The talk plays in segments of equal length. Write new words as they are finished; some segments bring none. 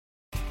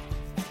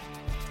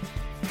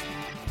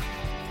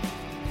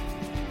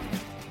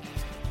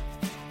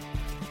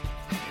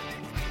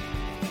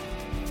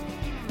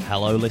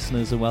Hello,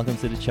 listeners, and welcome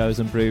to the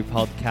Chosen Brew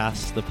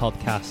podcast, the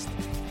podcast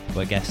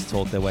where guests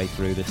talk their way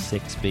through the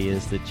 6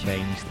 beers that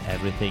changed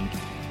everything.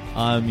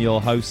 I'm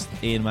your host,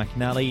 Ian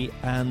McNally,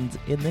 and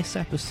in this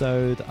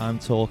episode, I'm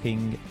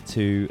talking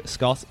to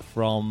Scott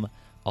from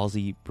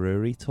Aussie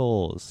Brewery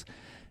Tours.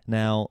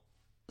 Now,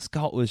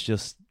 Scott was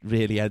just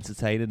really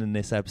entertaining in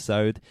this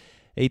episode.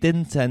 He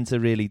didn't tend to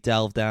really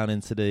delve down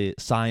into the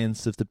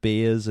science of the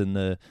beers and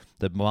the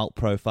malt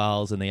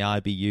profiles and the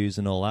IBUs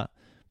and all that.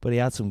 But he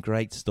had some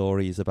great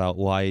stories about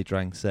why he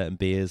drank certain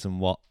beers and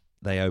what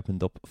they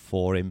opened up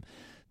for him.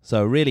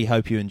 So really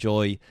hope you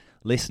enjoy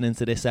listening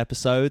to this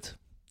episode.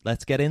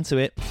 Let's get into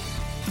it.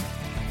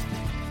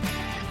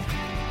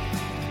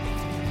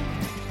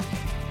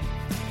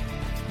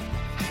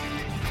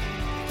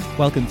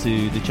 Welcome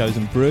to The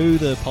Chosen Brew,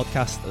 the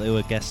podcast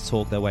where guests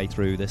talk their way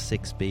through the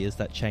 6 beers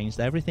that changed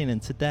everything.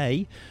 And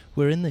today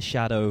we're in the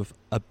shadow of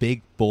a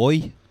big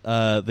boy,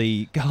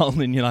 the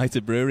Carlton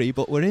United Brewery,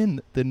 but we're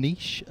in the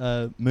niche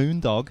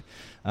Moondog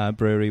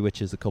Brewery,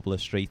 which is a couple of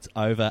streets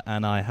over,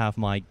 and I have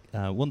my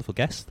wonderful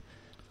guest,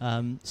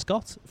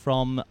 Scott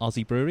from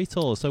Aussie Brewery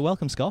Tours. So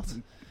welcome, Scott.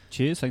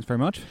 Cheers, thanks very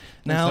much.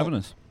 Thanks for having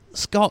us.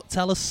 Scott,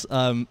 tell us,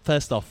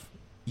 first off,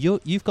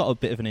 you've got a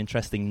bit of an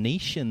interesting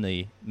niche in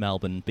the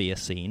Melbourne beer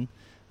scene.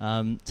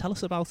 Tell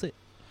us about it.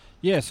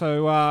 Yeah,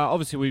 so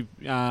obviously we've,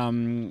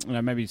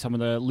 maybe some of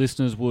the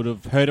listeners would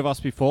have heard of us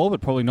before, but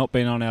probably not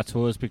been on our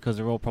tours because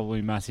they're all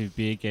probably massive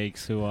beer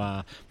geeks who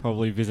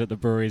probably visit the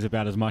breweries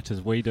about as much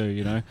as we do,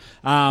 you know.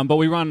 But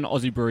we run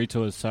Aussie Brewery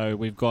Tours, so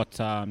we've got,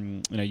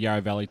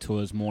 Yarra Valley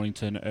tours,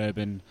 Mornington,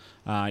 Urban.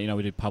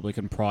 We do public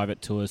and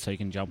private tours, so you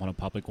can jump on a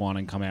public one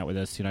and come out with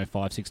us,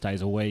 5-6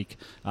 days a week.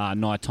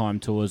 Nighttime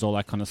tours, all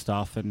that kind of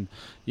stuff. And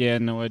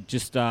we're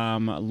just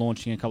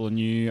launching a couple of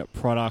new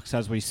products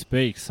as we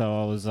speak.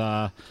 So I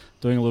was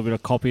doing a little bit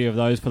of copy of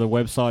those for the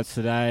websites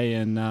today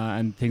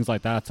and things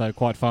like that. So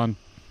quite fun.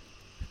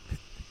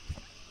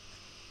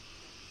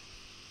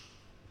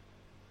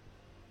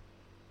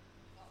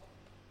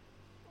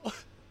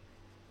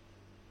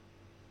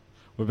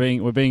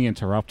 We're being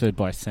interrupted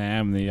by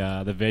Sam,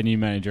 the venue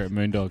manager at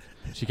Moondog.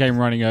 She came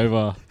running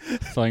over,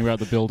 saying about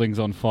the building's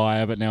on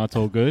fire, but now it's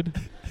all good.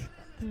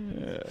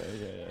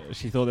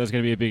 She thought there was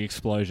going to be a big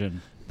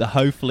explosion.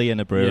 Hopefully in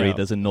a brewery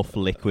there's enough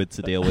liquid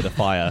to deal with a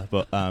fire,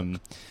 but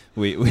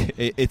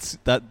it's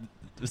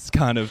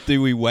kind of,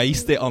 do we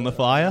waste it on the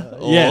fire?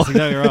 Or? Yes,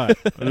 exactly right.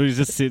 We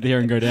just sit here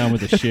and go down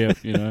with the ship,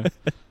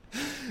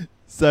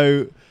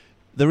 So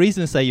the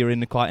reason I say you're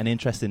in quite an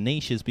interesting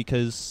niche is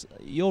because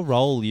your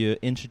role, you're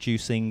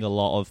introducing a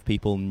lot of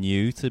people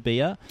new to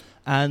beer.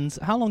 And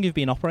how long have you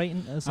been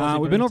operating?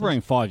 We've been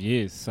operating 5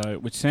 years,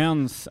 which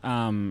sounds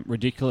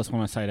ridiculous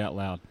when I say it out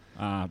loud.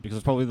 Because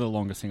it's probably the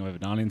longest thing I've ever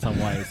done in some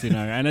ways,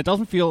 and it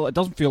doesn't feel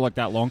like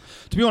that long.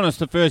 To be honest,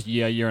 the first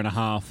year and a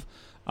half,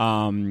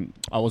 I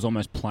was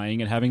almost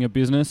playing at having a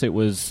business. It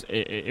was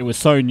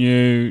so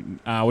new.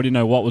 We didn't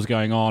know what was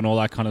going on, all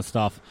that kind of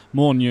stuff.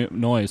 More new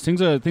noise.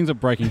 Things are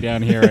breaking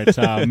down here at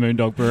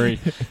Moondog Brewery.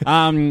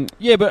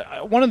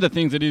 But one of the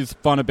things that is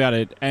fun about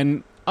it,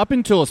 and up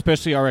until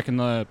especially I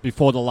reckon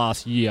before the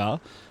last year,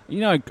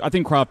 I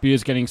think craft beer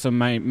is getting some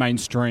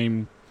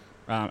mainstream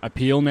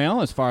appeal now,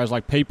 as far as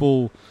like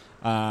people.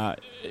 That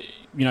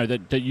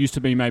used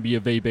to be maybe your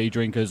VB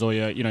drinkers or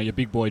your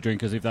big boy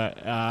drinkers, if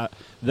that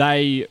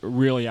they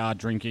really are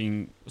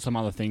drinking some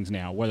other things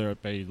now, whether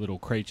it be Little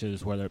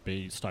Creatures, whether it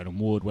be Stone and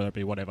Wood, whether it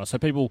be whatever. So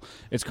people,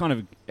 it's kind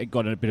of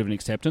got a bit of an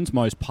acceptance.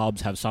 Most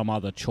pubs have some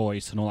other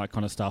choice and all that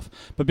kind of stuff.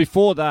 But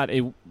before that,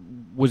 it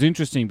was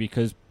interesting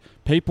because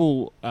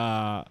people,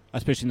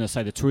 especially in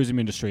the tourism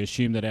industry,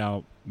 assumed that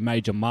our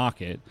major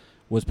market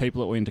was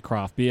people that were into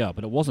craft beer,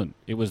 but it wasn't.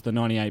 It was the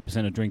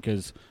 98% of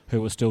drinkers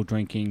who were still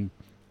drinking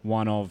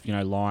one of,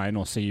 Lion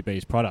or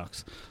CUB's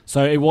products.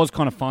 So it was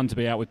kind of fun to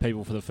be out with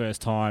people for the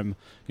first time,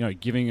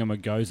 giving them a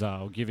Goza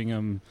or giving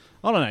them,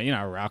 I don't know,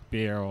 a Rauk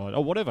beer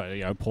or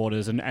whatever,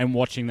 porters and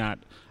watching that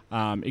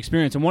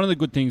experience. And one of the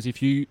good things,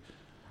 if you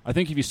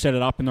set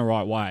it up in the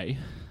right way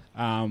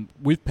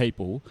with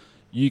people,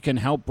 you can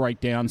help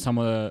break down some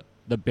of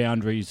the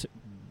boundaries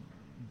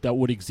that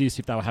would exist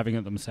if they were having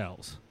it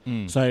themselves.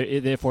 So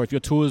therefore, if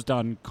your tour's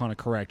done kind of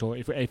correct, or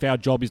if our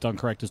job is done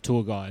correct as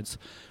tour guides,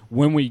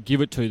 when we give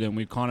it to them,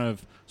 we kind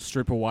of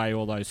strip away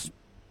all those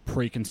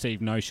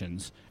preconceived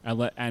notions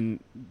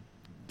and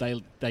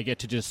they get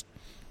to just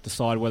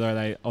decide whether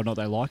they or not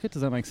they like it.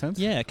 Does that make sense?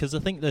 Yeah, because I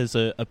think there's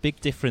a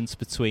big difference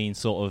between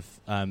sort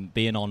of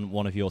being on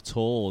one of your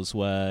tours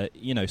where,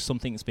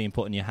 something's being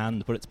put in your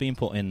hand, but it's being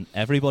put in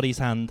everybody's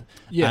hand.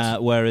 Yes.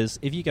 Whereas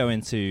if you go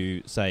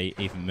into, say,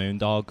 even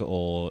Moondog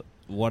or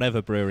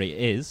whatever brewery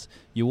it is,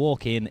 you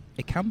walk in,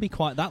 it can be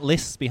quite, that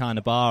list behind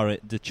a bar,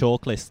 the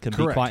chalk list can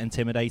be quite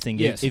intimidating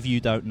if you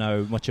don't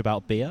know much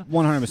about beer.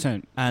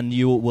 100%. And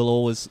you will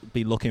always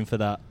be looking for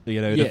that, the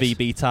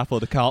VB tap or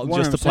the Carlton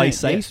just to play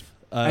safe. Yes.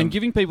 And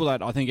giving people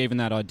that, I think, even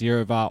that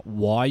idea of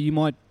why you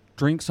might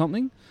drink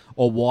something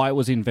or why it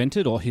was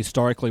invented or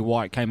historically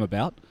why it came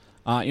about.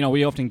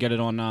 We often get it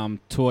on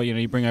tour.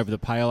 You bring over the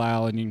pale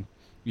ale and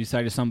you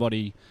say to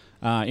somebody,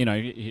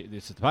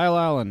 this is the pale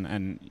ale,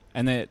 and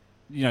that,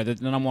 the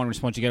number one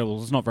response you get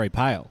was, it's not very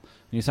pale.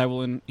 And you say,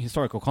 well, in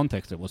historical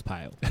context, it was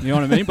pale. You know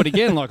what I mean? But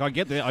again, I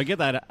get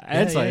that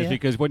answer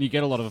because when you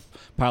get a lot of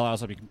pale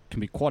ales, it can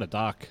be quite a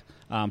dark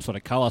sort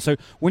of colour. So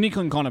when you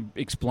can kind of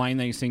explain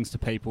these things to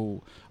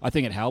people, I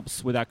think it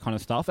helps with that kind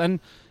of stuff. And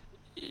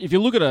if you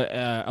look at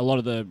a lot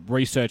of the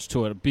research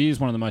to it, beer is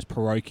one of the most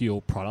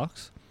parochial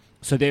products.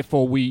 So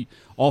therefore, we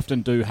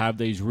often do have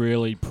these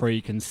really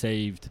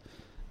preconceived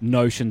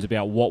notions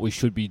about what we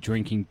should be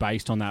drinking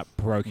based on that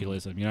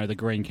parochialism. The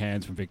green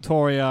cans from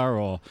Victoria,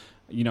 or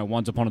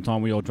once upon a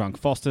time we all drank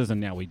Foster's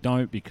and now we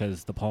don't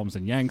because the Poms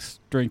and Yanks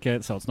drink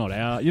it, so it's not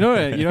our.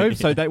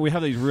 So that we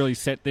have these really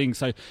set things.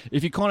 So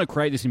if you kind of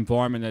create this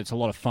environment that's a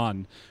lot of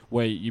fun,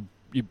 where you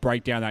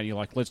break down that and you're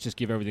like, let's just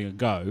give everything a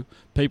go,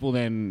 people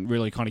then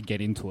really kind of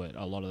get into it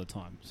a lot of the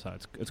time. So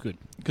it's good.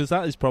 Because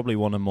that is probably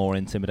one of the more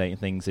intimidating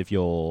things if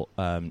you're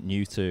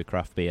new to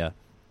craft beer.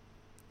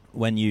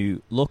 When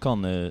you look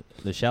on the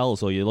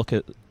shelves, or you look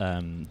at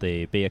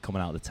the beer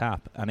coming out of the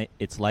tap, and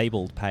it's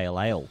labelled pale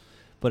ale,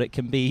 but it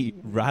can be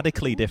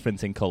radically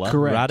different in colour,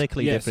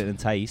 radically different in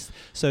taste.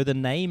 So the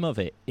name of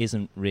it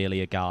isn't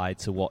really a guide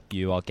to what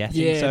you are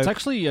getting. Yeah, it's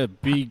actually a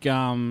big...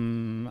 I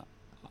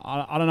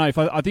don't know.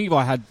 I think if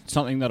I had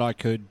something that I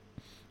could...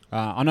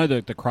 I know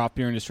that the craft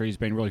beer industry has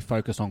been really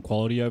focused on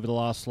quality over the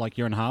last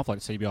year and a half, like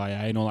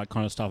CBIA and all that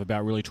kind of stuff,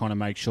 about really trying to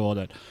make sure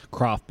that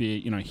craft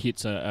beer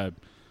hits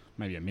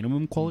maybe a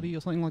minimum quality or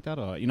something like that,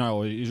 or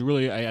is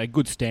really a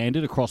good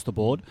standard across the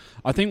board.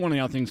 I think one of the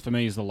other things for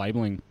me is the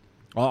labelling.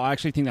 I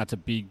actually think that's a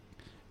big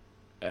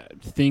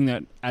thing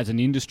that, as an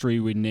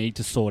industry, we need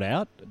to sort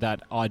out.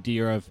 That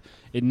idea of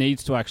it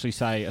needs to actually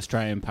say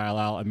Australian Pale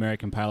Ale,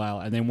 American Pale Ale,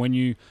 and then when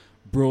you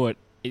brew it,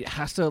 it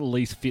has to at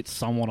least fit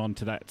somewhat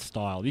onto that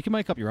style. You can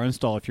make up your own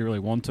style if you really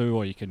want to,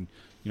 or you can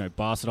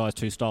bastardize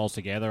two styles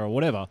together or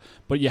whatever.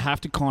 But you have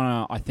to kind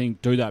of, I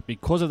think, do that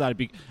because of that.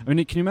 Can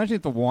you imagine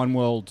if the wine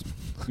world,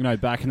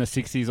 back in the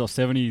 60s or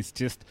 70s,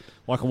 just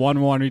like one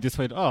winery just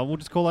went, oh, we'll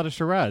just call that a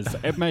Shiraz.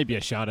 It may be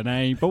a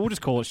Chardonnay, but we'll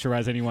just call it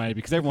Shiraz anyway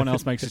because everyone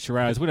else makes a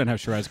Shiraz. We don't have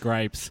Shiraz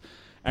grapes,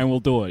 and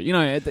we'll do it.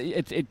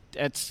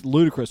 It's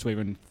ludicrous to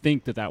even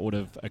think that would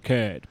have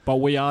occurred. But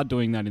we are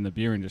doing that in the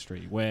beer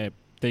industry, where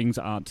things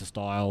aren't to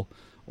style,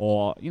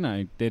 or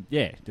they're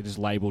just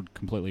labelled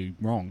completely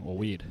wrong or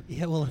weird.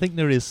 Yeah, well, I think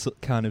there is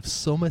kind of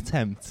some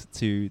attempt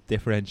to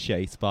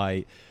differentiate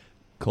by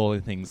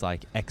calling things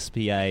like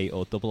XPA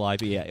or double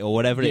IPA or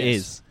whatever it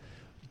is,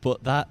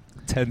 but that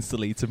tends to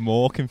lead to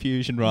more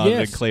confusion rather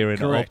than clearing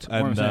correct. it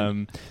up.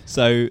 And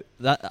so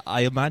that,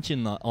 I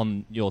imagine that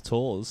on your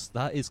tours,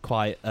 that is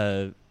quite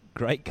a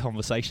great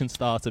conversation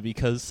starter,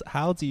 because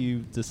how do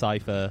you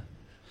decipher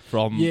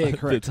from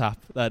the tap?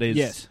 That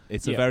is,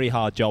 it's a very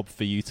hard job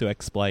for you to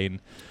explain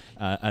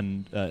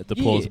and the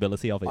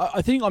plausibility of it.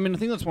 I think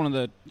that's one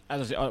of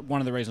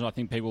the reasons I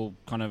think people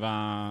kind of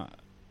are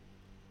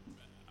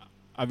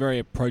very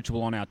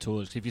approachable on our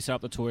tours. If you set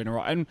up the tour in a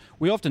right, and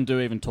we often do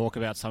even talk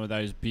about some of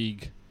those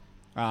big.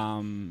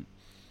 Again,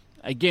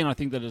 I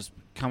think that has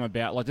come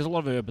about. Like, there's a lot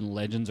of urban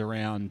legends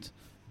around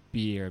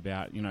beer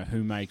about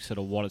who makes it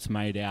or what it's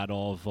made out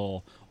of,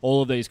 or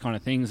all of these kind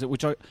of things.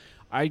 Which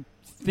I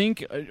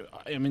think,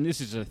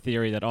 this is a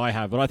theory that I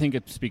have, but I think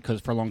it's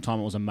because for a long time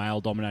it was a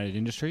male-dominated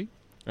industry,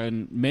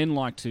 and men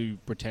like to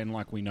pretend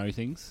like we know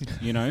things.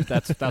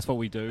 That's what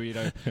we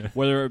do.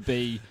 Whether it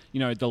be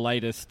the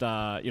latest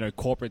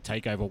corporate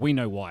takeover, we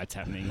know why it's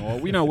happening,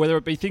 or whether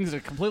it be things that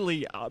are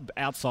completely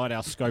outside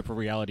our scope of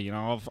reality.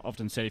 I've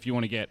often said, if you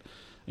want to get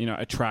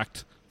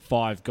attract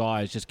 5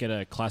 guys, just get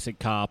a classic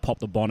car, pop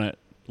the bonnet,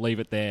 leave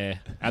it there,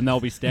 and they'll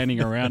be standing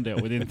around it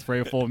within 3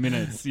 or 4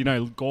 minutes,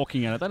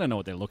 gawking at it. They don't know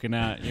what they're looking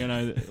at.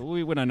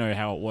 We don't know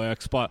how it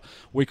works, but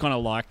we kind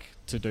of like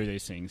to do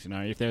these things.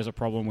 If there's a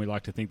problem, we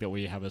like to think that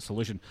we have a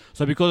solution.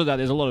 So because of that,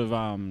 there's a lot of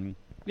urban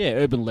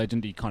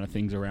legendy kind of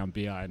things around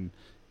beer, and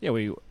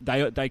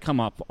they come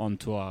up on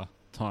tour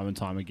time and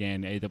time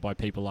again, either by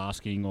people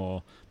asking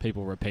or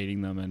people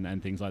repeating them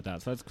and things like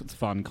that. So it's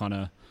fun kind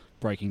of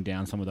breaking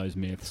down some of those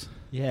myths.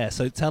 Yeah,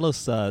 so tell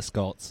us,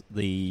 Scott,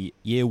 the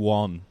year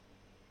one,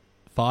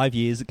 5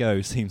 years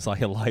ago seems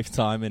like a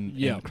lifetime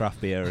in craft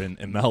beer in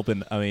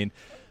Melbourne.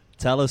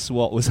 Tell us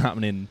what was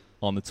happening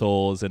on the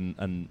tours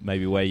and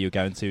maybe where you're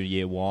going to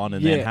year one,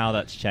 and then how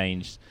that's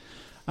changed.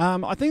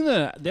 I think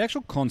the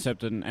actual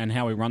concept and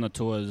how we run the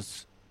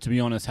tours, to be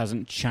honest,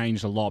 hasn't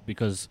changed a lot,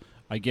 because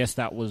I guess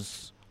I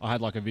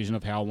had like a vision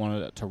of how I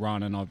wanted it to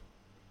run, and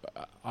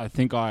I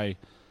think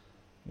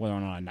whether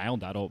or not I nailed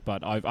that,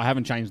 but I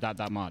haven't changed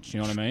that much.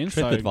 You know what I mean?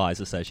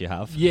 TripAdvisor says you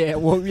have. Yeah,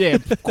 well, yeah,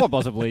 quite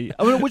possibly.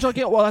 Which I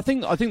get. Well, I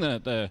think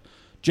the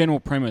general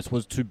premise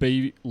was to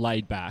be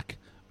laid back,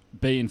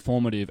 be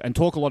informative, and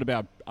talk a lot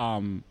about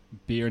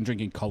beer and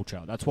drinking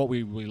culture. That's what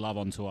we love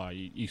on tour.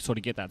 You sort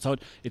of get that. So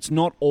it's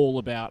not all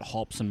about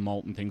hops and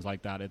malt and things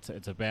like that.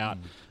 It's about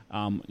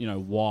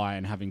why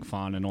and having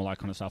fun and all that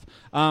kind of stuff.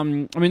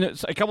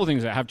 It's a couple of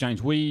things that have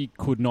changed. We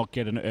could not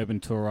get an urban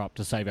tour up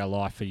to save our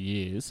life for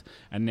years,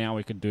 and now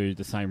we could do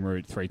the same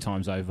route 3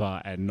 times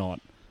over and not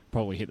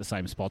probably hit the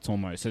same spots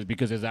almost,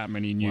 because there's that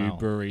many new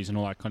breweries and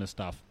all that kind of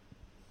stuff.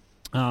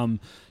 A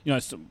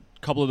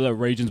couple of the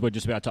regions were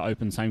just about to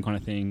open, same kind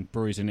of thing.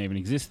 Breweries didn't even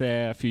exist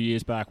there a few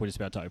years back. We're just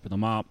about to open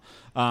them up.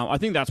 I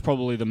think that's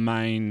probably the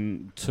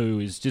main two,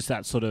 is just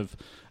that sort of...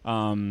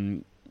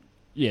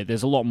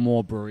 there's a lot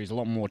more breweries, a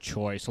lot more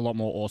choice, a lot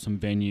more awesome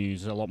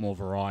venues, a lot more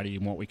variety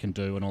in what we can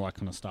do and all that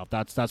kind of stuff.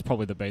 That's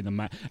probably the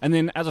main. And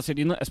then, as I said,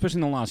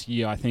 especially in the last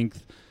year, I think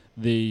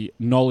the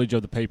knowledge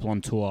of the people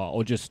on tour,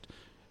 or just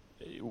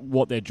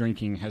what they're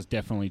drinking, has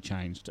definitely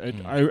changed.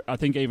 I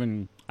think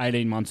even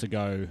 18 months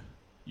ago,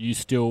 you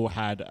still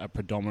had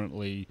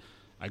predominantly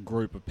a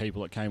group of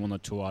people that came on the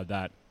tour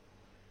that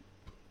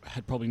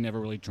had probably never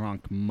really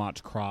drunk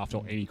much craft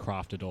or any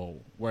craft at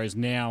all. Whereas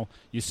now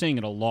you're seeing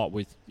it a lot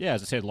with,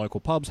 as I said, local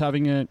pubs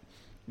having it.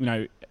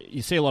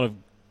 You see a lot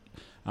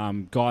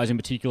of guys in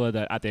particular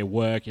that at their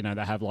work, they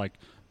have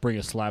bring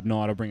a slab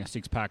night or bring a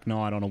 6-pack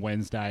night on a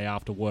Wednesday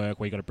after work,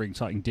 where you got to bring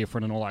something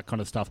different and all that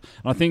kind of stuff.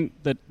 And I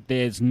think that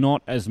there's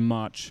not as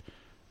much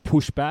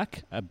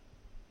pushback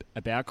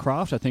about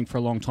craft. I think for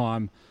a long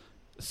time,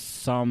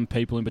 some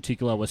people in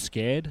particular were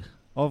scared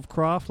of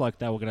craft, like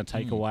they were going to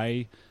take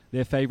away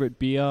their favourite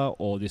beer,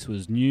 or this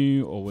was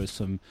new, or was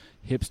some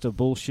hipster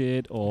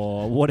bullshit,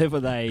 or whatever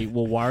they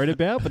were worried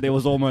about. But there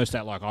was almost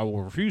that, I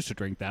will refuse to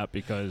drink that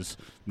because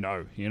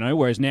no,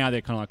 whereas now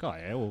they're kind of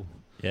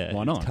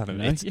why not?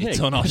 It's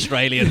on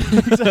Australian.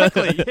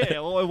 Exactly,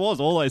 well, it was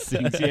all those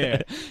things,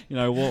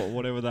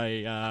 whatever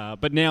they...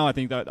 but now I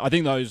think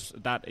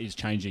that is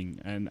changing,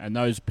 and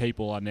those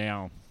people are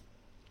now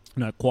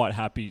quite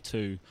happy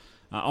to...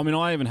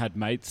 I even had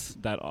mates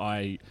that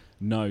I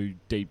know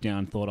deep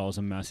down thought I was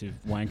a massive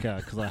wanker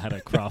because I had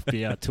a craft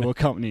beer tour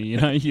company.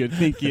 You'd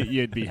think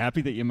you'd be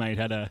happy that your mate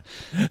had a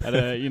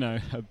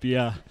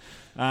beer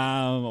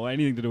or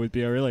anything to do with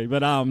beer, really.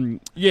 But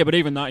but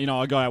even though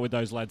I go out with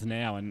those lads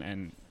now,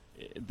 and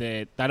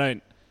they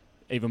don't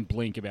even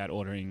blink about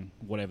ordering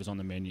whatever's on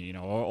the menu,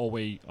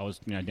 I was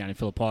down in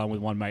Phillip Island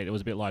with one mate. It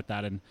was a bit like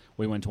that, and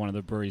we went to one of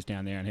the breweries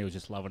down there, and he was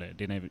just loving it.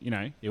 Didn't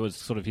even, it was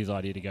sort of his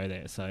idea to go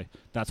there. So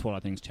that's what I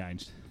think's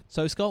changed.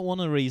 So, Scott, one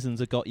of the reasons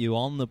that got you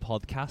on the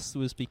podcast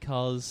was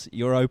because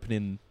you're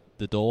opening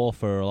the door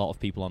for a lot of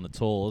people on the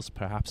tours,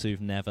 perhaps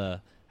who've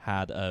never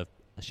had a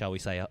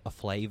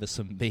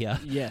flavoursome beer.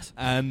 Yes.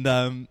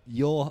 And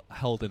you're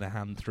holding a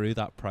hand through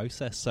that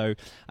process. So,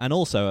 and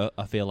also,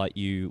 I feel like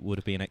you would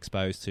have been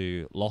exposed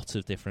to lots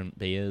of different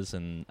beers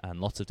and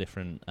lots of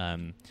different,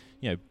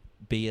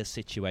 beer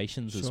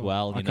situations as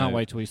well. I can't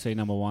wait till we see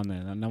number one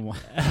then. Number one.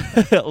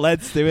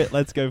 Let's do it.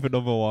 Let's go for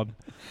number one.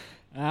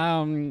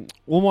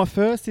 Well, my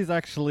first is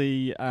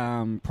actually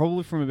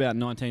probably from about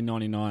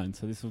 1999,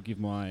 so this will give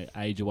my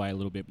age away a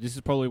little bit. But this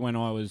is probably when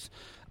I was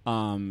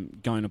going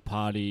to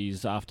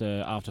parties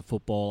after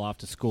football,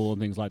 after school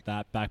and things like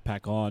that,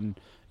 backpack on,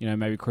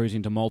 maybe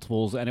cruising to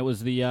multiples, and it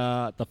was the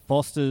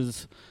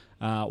Foster's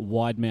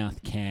wide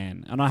mouth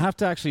can. And I have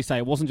to actually say,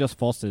 it wasn't just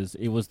Foster's,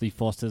 it was the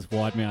Foster's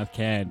wide mouth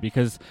can,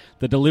 because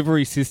the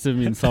delivery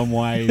system in some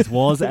ways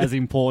was as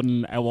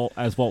important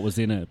as what was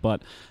in it.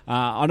 But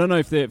I don't know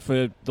if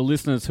for the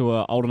listeners who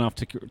are old enough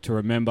to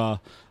remember,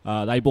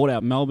 they bought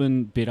out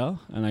Melbourne Bitter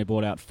and they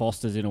bought out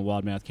Foster's in a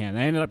wide mouth can.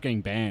 They ended up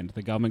getting banned.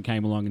 The government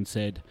came along and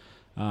said,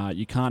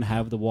 you can't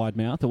have the wide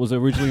mouth. It was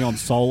originally on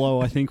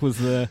Solo, I think, was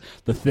the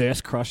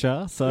thirst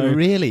crusher. So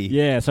really,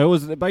 yeah. So it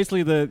was basically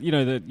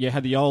you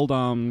had the old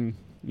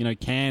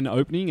can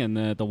opening,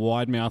 and the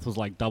wide mouth was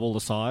like double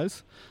the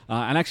size.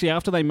 And actually,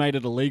 after they made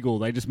it illegal,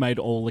 they just made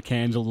all the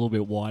cans a little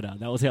bit wider.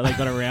 That was how they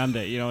got around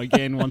it.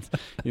 Again, once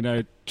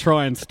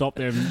try and stop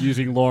them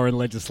using law and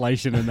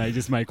legislation, and they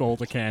just make all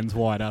the cans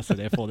wider. So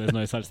therefore, there's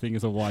no such thing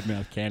as a wide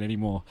mouth can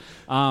anymore.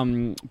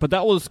 But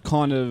that was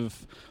kind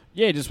of.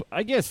 Yeah, just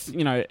I guess,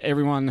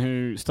 everyone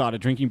who started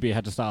drinking beer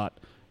had to start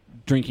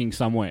drinking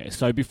somewhere.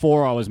 So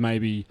before I was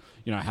maybe,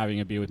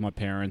 having a beer with my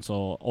parents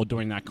or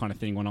doing that kind of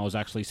thing, when I was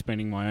actually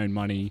spending my own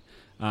money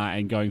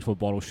and going to a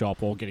bottle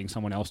shop or getting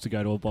someone else to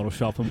go to a bottle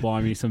shop and buy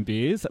me some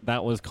beers,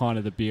 that was kind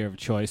of the beer of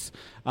choice.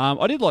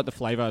 I did like the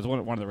flavour. It was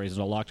one of the reasons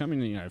I liked it. I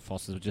mean,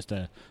 Foster's was just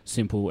a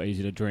simple,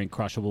 easy to drink,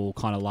 crushable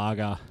kind of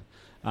lager.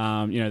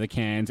 The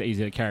cans,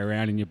 easy to carry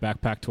around in your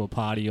backpack to a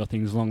party or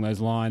things along those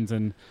lines.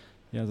 And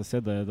yeah, as I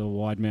said, the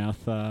wide mouth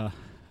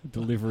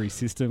delivery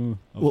system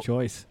of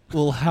choice.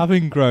 Well,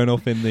 having grown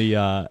up in the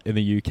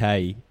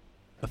UK,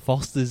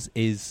 Foster's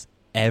is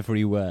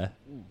everywhere.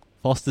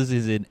 Foster's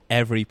is in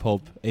every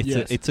pub.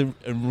 It's a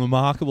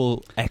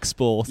remarkable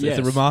export. Yes.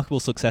 It's a remarkable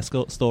success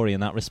story in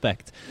that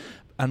respect.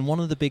 And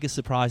one of the biggest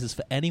surprises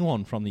for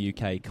anyone from the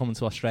UK coming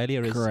to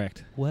Australia is,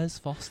 correct, where's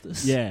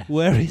Foster's? Yeah.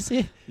 Where is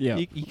it? Yeah.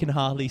 You can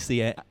hardly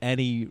see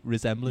any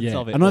resemblance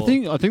of it. And I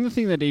think the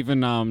thing that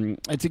even,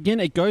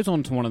 it goes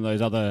on to one of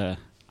those other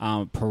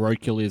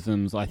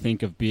parochialisms, I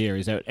think, of beer,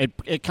 is that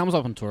it comes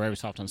up on tour every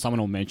so often. Someone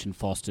will mention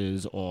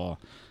Foster's or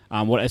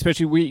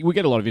Especially we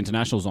get a lot of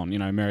internationals on,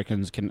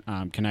 Americans,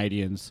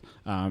 Canadians,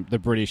 the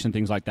British and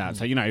things like that.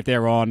 So, if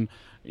they're on,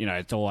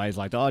 it's always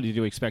like, oh, did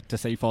you expect to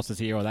see Foster's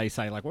here? Or they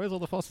say, like, where's all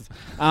the Fosters?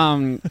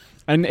 And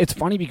it's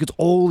funny because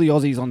all the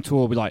Aussies on tour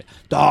will be like,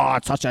 oh,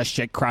 it's such a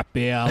shit crap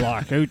beer.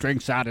 Like, who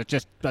drinks that?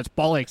 That's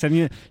bollocks.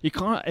 And you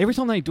can't, every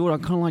time they do it,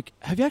 I'm kind of like,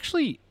 have you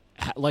actually,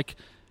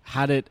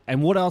 had it,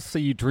 and what else are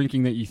you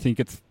drinking that you think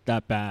it's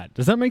that bad?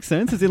 Does that make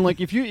sense? As in, like,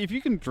 if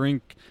you can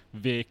drink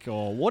Vic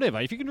or whatever,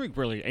 if you can drink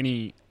really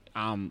any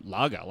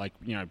lager, like,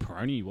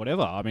 Peroni,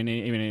 whatever, I mean,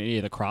 even any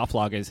of the craft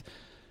lagers,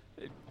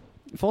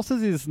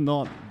 Foster's is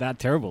not that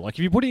terrible. Like, if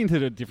you put it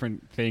into a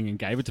different thing and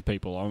gave it to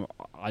people,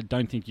 I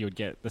don't think you would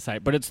get the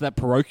same. But it's that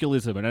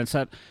parochialism, and it's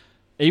that,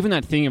 even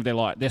that thing of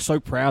they're so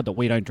proud that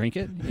we don't drink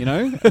it,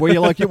 where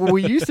you're like, yeah, well,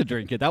 we used to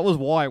drink it. That was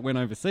why it went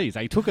overseas.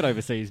 They took it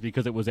overseas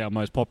because it was our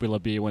most popular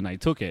beer when they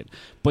took it.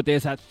 But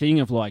there's that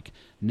thing of, like,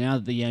 now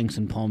that the Yanks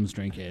and Poms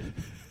drink it,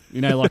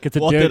 like, it's a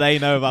what do they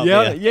know about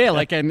beer? Yeah,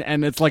 like,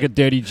 and it's like a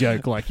dirty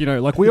joke. Like,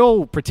 like, we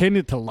all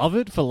pretended to love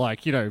it for,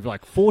 like,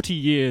 like 40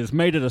 years,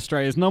 made it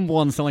Australia's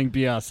 #1 selling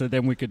beer, so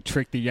then we could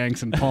trick the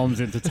Yanks and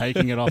Poms into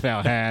taking it off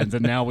our hands,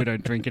 and now we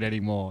don't drink it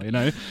anymore,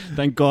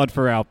 Thank God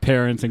for our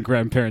parents and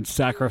grandparents'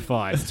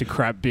 sacrifice to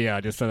crap beer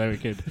just so that we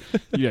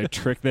could,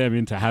 trick them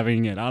into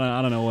having it.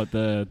 I don't know what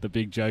the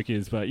big joke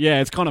is, but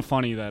yeah, it's kind of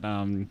funny that,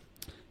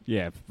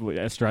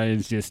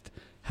 Australians just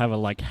have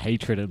a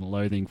hatred and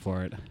loathing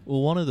for it.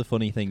 Well, one of the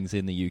funny things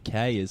in the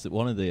UK is that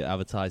one of the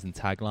advertising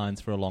taglines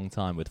for a long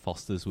time with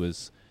Foster's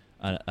was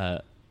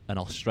an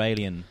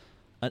Australian.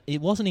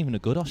 It wasn't even a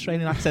good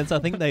Australian accent. I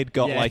think they'd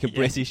got a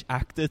British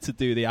actor to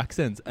do the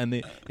accent, and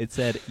it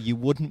said, "You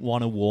wouldn't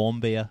want a warm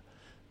beer."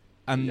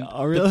 And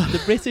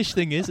the British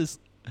thing is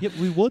yep,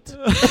 we would.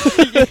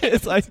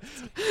 It's like,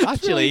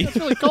 actually, it's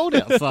really cold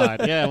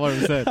outside. Yeah, what I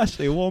said.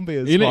 Actually, a warm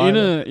beer is fine.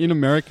 In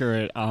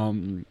America,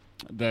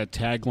 the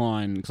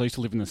tagline, because I used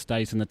to live in the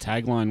States, and the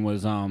tagline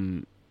was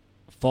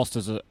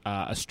Foster's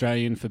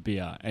Australian for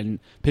beer, and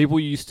people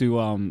used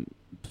to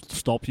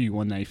stop you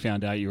when they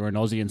found out you were an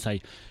Aussie and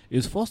say,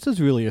 is Foster's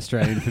really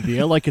Australian for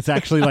beer? Like, it's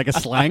actually like a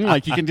slang.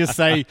 Like, you can just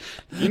say,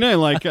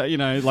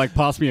 like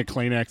pass me a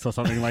Kleenex or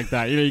something like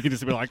that. You can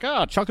just be like,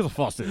 chuck us a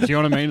Foster's. You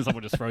know what I mean? And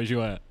someone just throws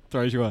you a.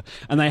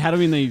 And they had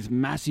them in these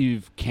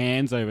massive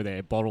cans over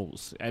there,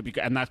 bottles.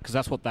 And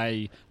that's what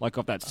they, like,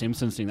 off that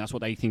Simpsons thing, that's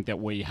what they think that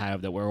we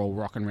have, that we're all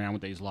rocking around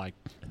with these, like,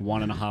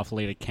 1.5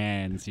 litre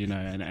cans,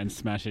 and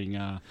smashing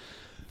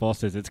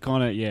Foster's. It's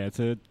kind of, it's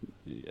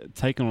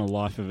taken on a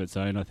life of its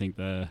own, I think,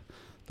 the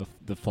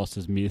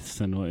Foster's myths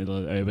and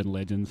the urban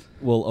legends.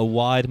 Well, a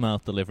wide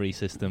mouth delivery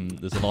system,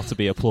 there's a lot to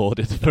be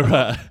applauded for,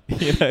 So.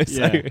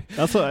 Yeah,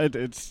 that's what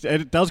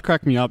it does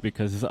crack me up,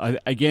 because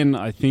I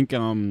think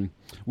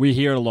we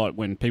hear it a lot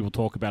when people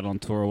talk about it on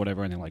tour or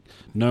whatever, and they're like,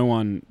 no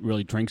one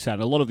really drinks that.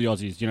 A lot of the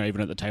Aussies, even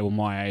at the table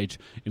my age,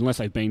 unless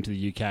they've been to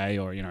the UK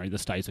or, the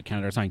States or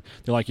Canada or something,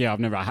 they're like, yeah, I've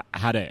never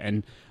had it.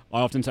 And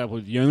I often say,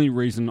 well, the only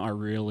reason I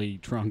really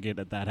drunk it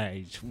at that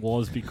age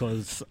was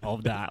because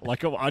of that.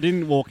 Like, I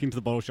didn't walk into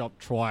the bottle shop,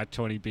 try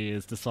 20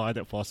 beers, decide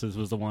that Foster's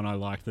was the one I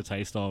liked the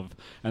taste of,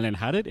 and then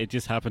had it. It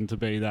just happened to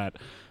be that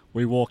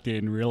we walked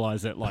in,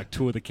 realised that, like,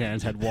 2 of the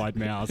cans had wide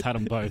mouths, had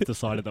them both,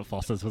 decided that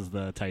Foster's was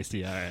the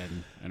tastier,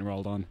 and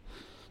rolled on.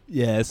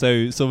 Yeah,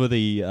 so some of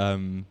the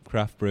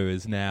craft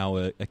brewers now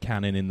are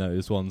canning in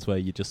those ones where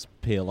you just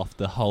peel off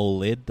the whole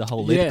lid. The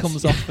whole lid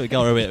comes off. They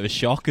got a bit of a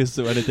shock as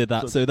to when it did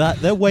that. So that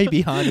they're way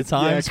behind the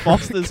times.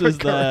 Foster's was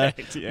there,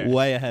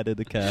 way ahead of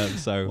the curve.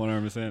 So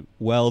 100%.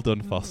 Well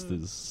done,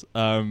 Foster's.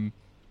 Well,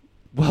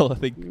 I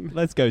think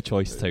let's go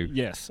choice 2.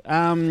 Yes.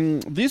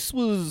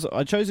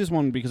 I chose this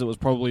one because it was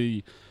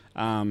probably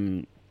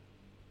the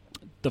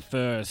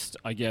first,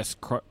 I guess,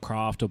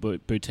 craft or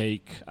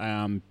boutique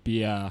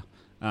beer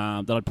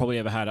that I'd probably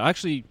ever had.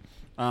 Actually,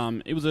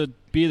 it was a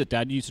beer that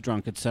Dad used to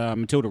drink. It's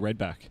Matilda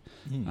Redback.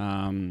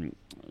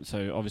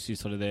 So obviously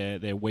sort of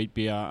their wheat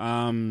beer.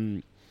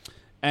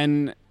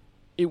 And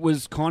it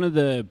was kind of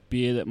the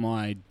beer that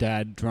my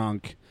dad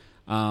drank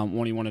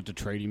when he wanted to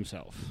treat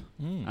himself.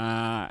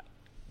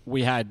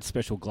 We had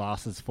special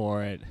glasses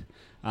for it.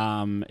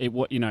 It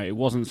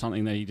wasn't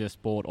something that he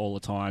just bought all the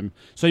time.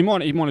 So he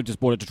might have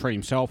just bought it to treat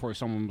himself, or if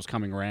someone was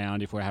coming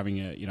around, if we're having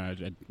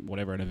an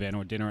event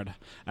or a dinner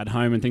at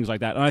home and things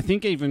like that. And I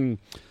think even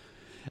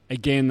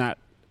again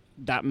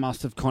that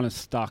must have kind of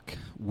stuck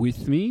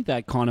with me,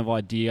 that kind of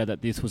idea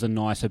that this was a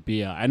nicer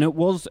beer. And it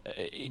was,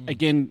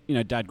 again,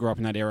 Dad grew up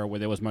in that era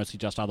where there was mostly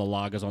just other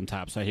lagers on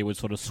tap, so he would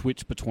sort of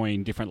switch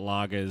between different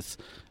lagers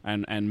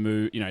and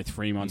move,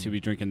 3 months he'd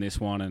be drinking this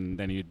one, and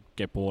then he'd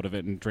get bored of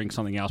it and drink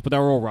something else. But they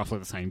were all roughly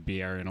the same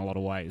beer in a lot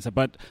of ways.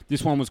 But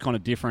this one was kind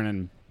of different,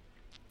 and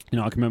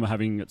I can remember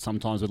having it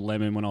sometimes with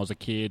lemon when I was a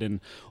kid and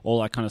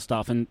all that kind of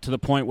stuff. And to the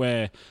point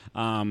where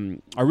I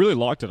really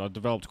liked it. I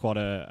developed quite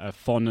a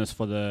fondness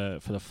for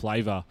the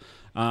flavour.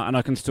 And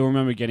I can still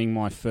remember getting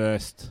my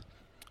first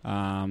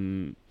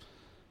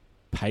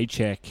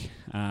paycheck.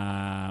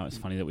 It's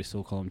funny that we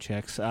still call them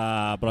checks.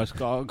 But I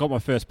got my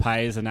first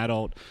pay as an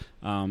adult,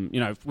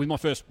 with my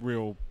first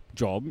real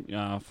job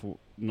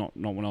not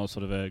when I was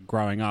sort of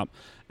growing up.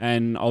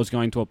 And I was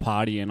going to a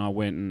party and I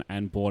went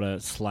and bought a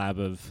slab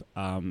of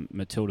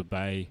Matilda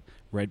Bay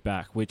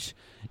Redback, which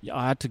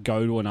I had to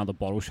go to another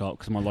bottle shop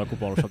because my local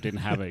bottle shop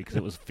didn't have it because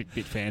it was a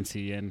bit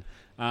fancy, and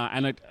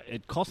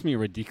it cost me a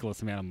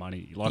ridiculous amount of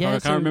money. Like I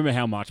can't remember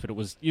how much, but it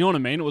was, you know what I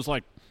mean? It was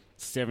like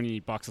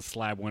 $70 a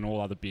slab when all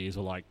other beers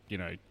were like,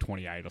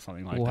 28 or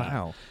something like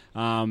that.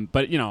 Wow.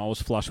 But I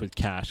was flush with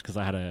cash because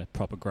I had a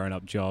proper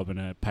grown-up job and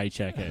a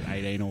paycheck at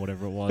 18 or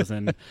whatever it was,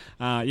 and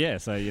so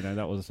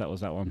that was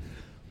that one.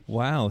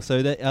 Wow.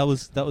 So that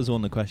was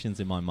one of the questions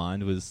in my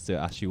mind, was to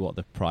ask you what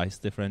the price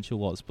differential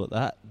was, but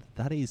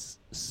that is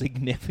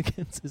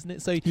significant, isn't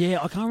it? So yeah,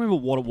 I can't remember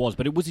what it was,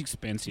 but it was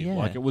expensive. Yeah.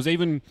 Like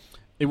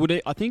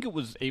I think it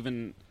was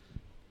even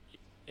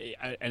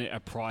a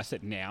price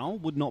that now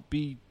would not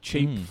be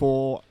cheap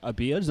for a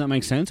beer. Does that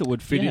make sense? It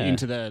would fit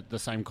into the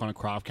same kind of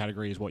craft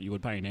category as what you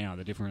would pay now.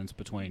 The difference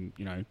between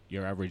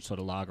your average sort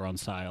of lager on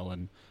sale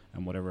and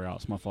whatever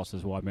else. My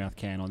Foster's Wide Mouth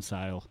can on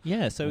sale.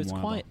 Yeah, so it's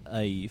quite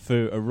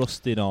for a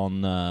rusted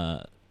on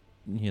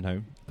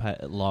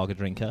lager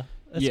drinker.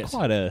 It's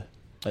quite a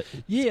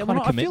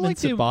commitment I feel like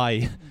to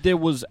buy. There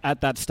was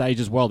at that stage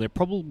as well. There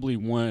probably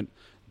weren't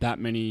that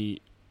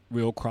many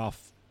real craft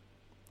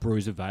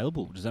brews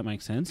available. Does that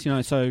make sense?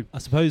 So I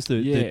suppose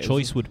the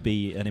choice would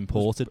be an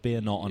imported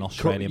beer, not an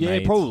Australian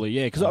made. Yeah, probably.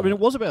 Yeah, because it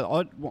was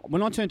about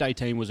when I turned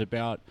 18 was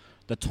about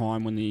the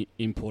time when the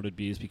imported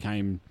beers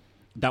became.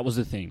 That was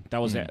the thing.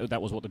 That was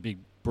that was what the big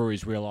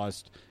breweries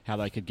realised how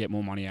they could get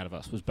more money out of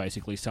us, was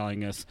basically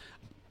selling us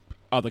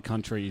other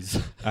countries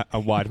a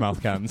wide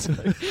mouth cans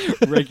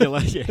regular.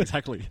 Yeah,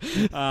 exactly.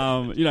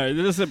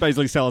 This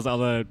basically sells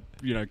other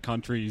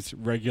countries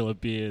regular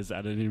beers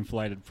at an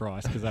inflated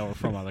price because they were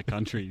from other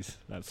countries.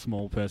 That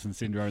small person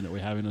syndrome that we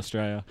have in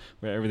Australia,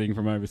 where everything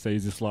from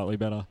overseas is slightly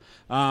better.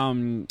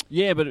 I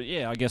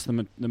guess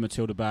the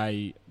Matilda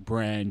Bay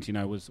brand,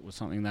 was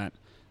something that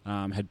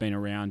had been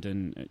around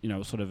and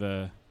sort of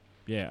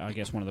I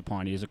guess one of the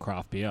pioneers of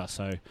craft beer.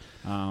 So,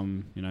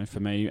 for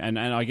me, and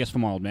I guess for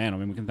my old man,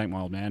 we can thank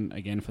my old man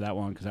again for that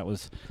one, because that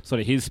was sort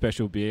of his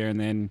special beer, and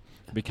then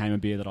it became a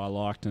beer that I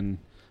liked, and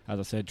as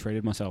I said,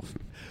 treated myself.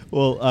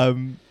 Well,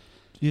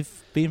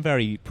 you've been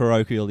very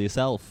parochial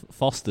yourself,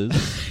 Foster's,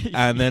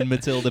 and then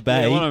Matilda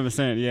Bay. Yeah,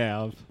 100%.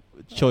 Yeah.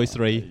 Choice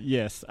 3.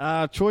 Yes.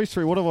 Choice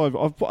 3. What have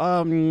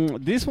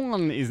I've this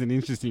one is an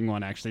interesting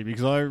one, actually,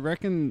 because I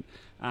reckon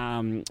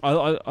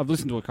I've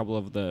listened to a couple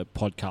of the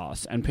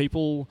podcasts, and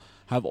people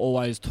have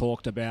always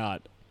talked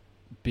about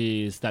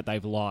beers that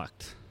they've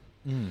liked.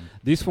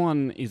 This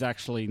one is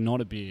actually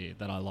not a beer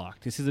that I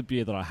liked. This is a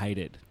beer that I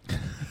hated.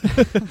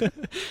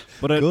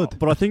 But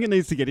I think it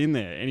needs to get in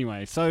there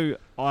anyway. So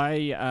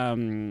I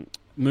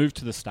moved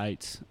to the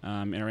States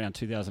in around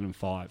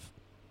 2005.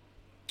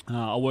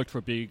 I worked for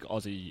a big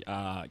Aussie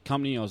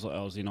company. I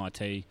was in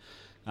IT,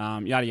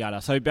 yada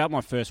yada. So about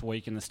my first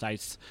week in the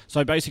States.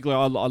 So basically,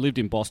 I lived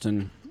in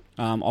Boston.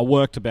 I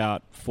worked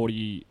about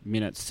 40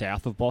 minutes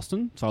south of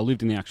Boston. So I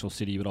lived in the actual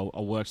city, but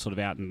I worked sort of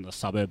out in the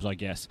suburbs, I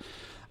guess.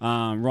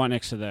 Right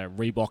next to the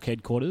Reebok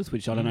headquarters,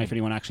 which I don't know if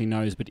anyone actually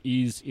knows, but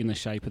is in the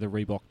shape of the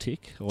Reebok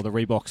tick, or the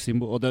Reebok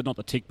symbol, or not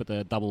the tick, but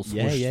the double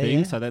swoosh thing.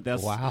 Yeah. So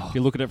that's wow. If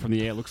you look at it from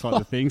the air, it looks like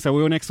the thing. So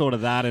we were next door to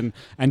that, and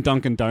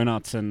Dunkin'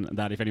 Donuts, and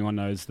that, if anyone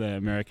knows the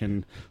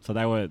American. So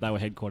they were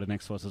headquartered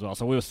next to us as well.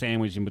 So we were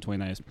sandwiched in between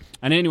those.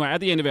 And anyway,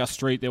 at the end of our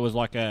street, there was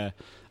like a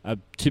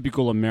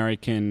typical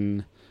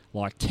American,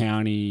 like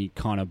towny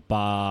kind of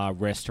bar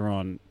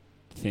restaurant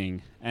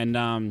thing,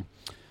 and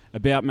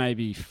about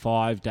maybe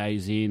 5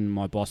 days in,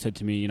 my boss said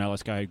to me,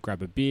 let's go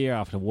grab a beer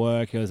after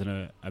work. He was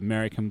an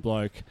American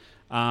bloke.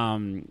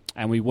 And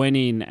we went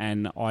in,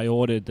 and I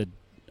ordered the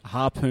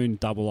Harpoon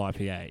Double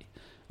IPA.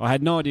 I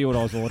had no idea what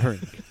I was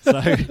ordering.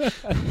 So,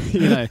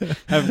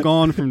 have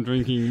gone from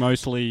drinking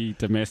mostly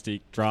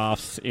domestic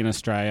drafts in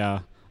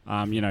Australia,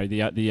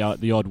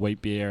 the odd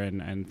wheat beer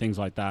and things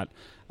like that,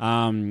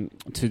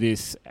 to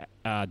this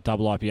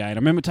double IPA. And I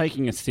remember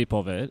taking a sip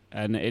of it,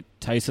 and it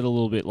tasted a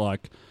little bit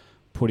like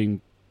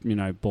putting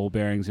ball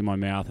bearings in my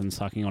mouth and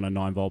sucking on a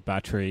 9-volt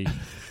battery.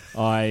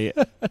 I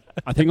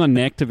think I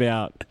necked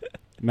about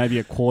maybe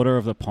a quarter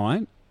of the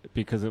pint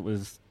because I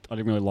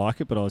didn't really like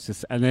it, but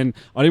and then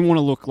I didn't want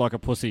to look like a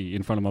pussy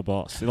in front of my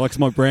boss. It's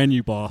my brand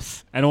new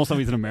boss, and also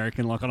he's an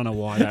American. I don't know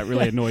why that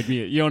really annoyed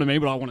me. You know what I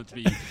mean? But I wanted to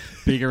be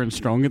bigger and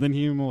stronger than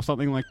him or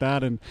something like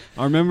that. And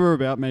I remember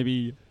about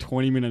maybe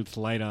 20 minutes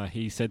later,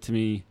 he said to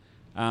me,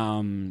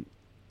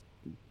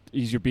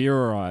 "Is your beer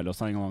all right?" or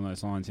something along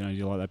those lines. Do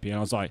you like that beer? And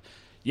I was like,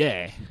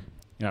 yeah,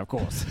 of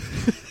course.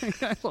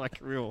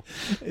 Real.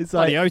 It's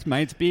like oath,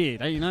 mate. It's beer,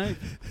 don't you know?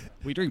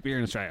 We drink beer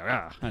in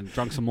Australia, and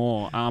drunk some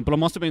more. But I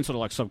must have been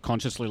sort of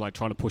subconsciously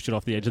trying to push it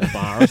off the edge of the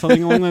bar or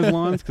something along those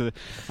lines.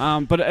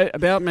 But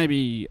about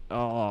maybe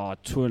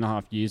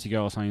 2.5 years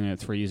ago or something,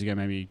 3 years ago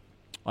maybe,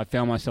 I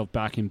found myself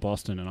back in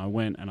Boston, and I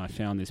went and I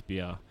found this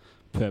beer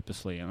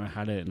purposely, and I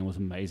had it, and it was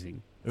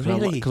amazing.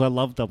 Really? Because I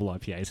love double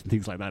IPAs and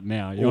things like that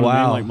now. You know what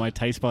I mean? My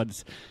taste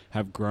buds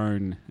have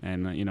grown,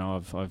 and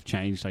I've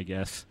changed, I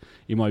guess,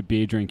 in my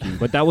beer drinking.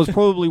 But that was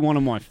probably one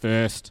of my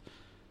first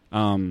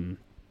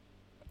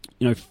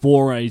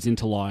forays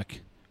into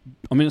like,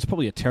 I mean, it's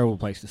probably a terrible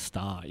place to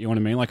start. You know what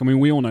I mean? Like, I mean,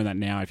 we all know that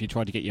now. If you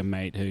tried to get your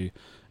mate who,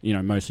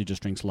 mostly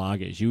just drinks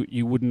lagers,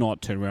 you would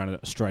not turn around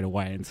straight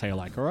away and say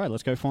like, all right,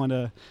 let's go find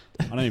I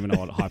don't even know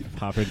what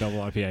Hyper Double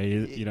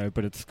IPA is,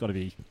 but it's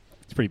pretty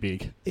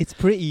big. It's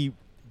pretty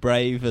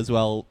brave as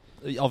well.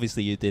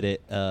 Obviously, you did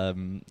it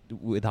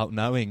without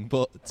knowing,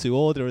 but to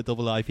order a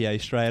double IPA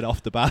straight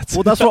off the bat.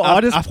 Well, that's what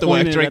I just after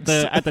pointed work drinks.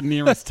 at the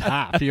nearest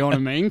tap. You know what I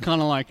mean?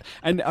 Kind of like,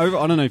 and over.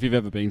 I don't know if you've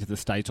ever been to the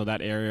States or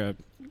that area,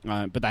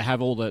 but they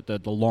have all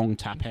the long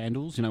tap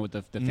handles, with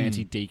the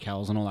fancy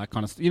decals and all that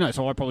kind of stuff.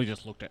 So I probably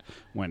just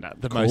went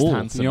at the cool, most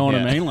handsome. You know what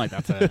I mean? Like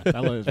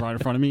that was right in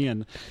front of me,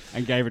 and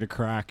gave it a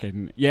crack.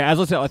 And yeah,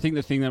 as I said, I think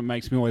the thing that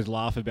makes me always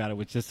laugh about it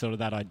was just sort of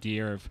that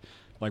idea of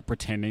like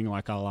pretending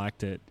like I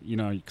liked it,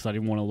 because I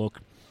didn't want to look,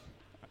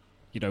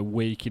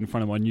 weak in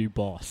front of my new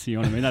boss. You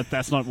know what I mean?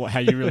 That's not how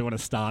you really want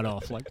to start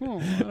off. Like, I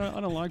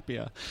don't like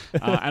beer.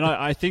 And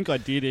I think I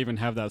did even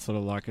have that sort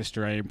of like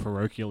Australian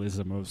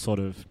parochialism of sort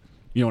of,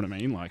 you know what I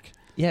mean? Like,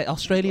 yeah,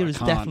 Australia is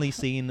definitely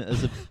seen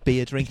as a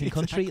beer drinking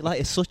country. Like,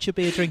 it's such a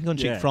beer drinking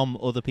country from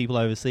other people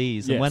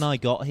overseas. And when I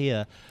got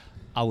here,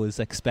 I was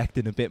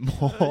expecting a bit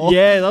more.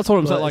 Yeah, that's what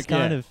I'm saying. Like,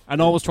 kind of,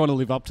 and I was trying to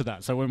live up to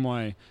that. So when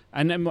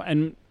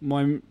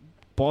my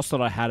boss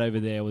that I had over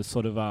there was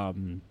sort of,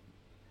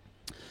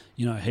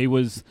 he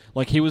was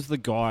the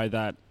guy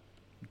that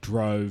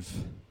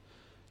drove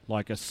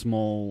like a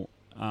small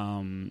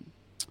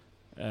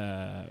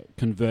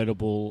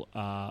convertible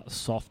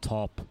soft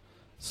top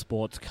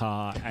sports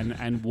car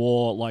and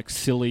wore like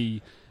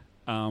silly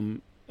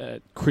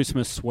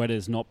Christmas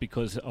sweaters, not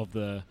because of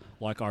the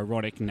like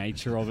ironic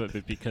nature of it,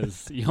 but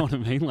because, you know what I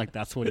mean? Like,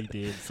 that's what he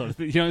did. Sort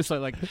of, so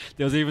like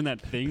there was even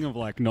that thing of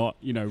like not,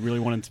 really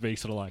wanting to be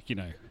sort of like,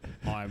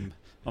 I'm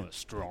a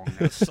strong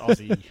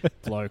Aussie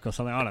bloke or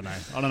something. I don't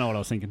know what I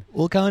was thinking.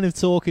 Well, kind of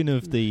talking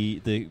of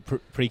the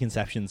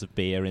preconceptions of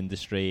beer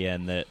industry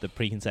and the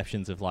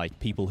preconceptions of like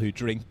people who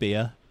drink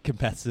beer,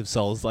 competitive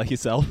souls like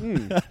yourself.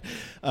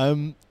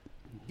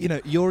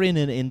 You're in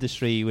an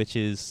industry which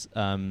is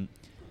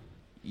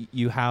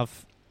you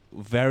have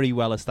very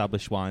well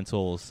established wine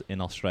tours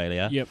in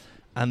Australia. Yep.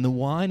 And the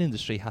wine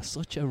industry has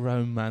such a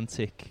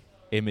romantic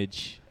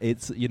image.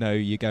 It's,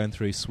 you're going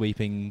through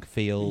sweeping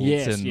fields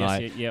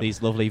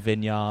these lovely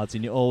vineyards,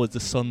 and the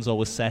sun's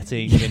always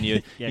setting, and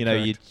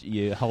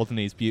you're holding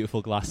these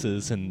beautiful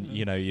glasses, and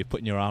you're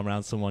putting your arm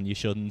around someone you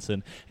shouldn't,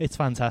 and it's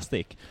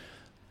fantastic.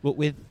 But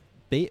with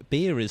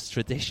beer is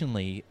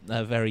traditionally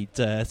a very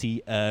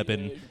dirty,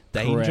 urban,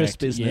 dangerous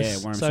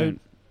business. Yeah, so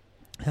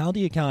how do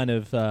you kind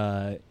of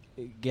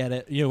get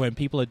it? When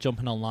people are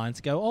jumping online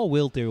to go,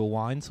 we'll do a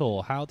wine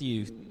tour. How do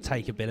you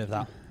take a bit of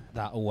that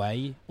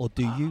away, or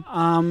do you?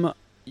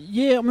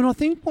 Yeah, I mean, I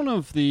think one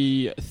of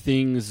the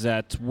things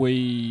that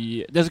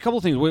there's a couple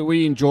of things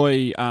we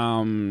enjoy.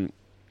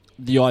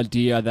 The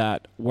idea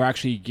that we're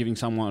actually giving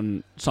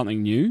someone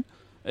something new.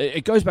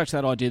 It goes back to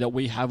that idea that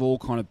we have all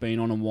kind of been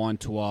on a wine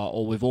tour,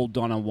 or we've all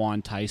done a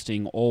wine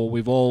tasting, or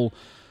we all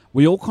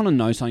kind of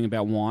know something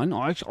about wine.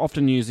 I actually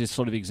often use this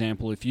sort of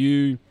example. If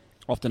you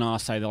often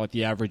ask, say, like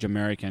the average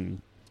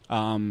American,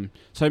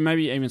 so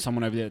maybe even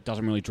someone over there that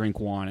doesn't really drink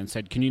wine, and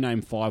said, can you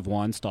name 5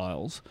 wine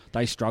styles?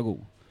 They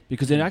struggle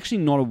because they're actually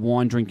not a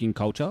wine drinking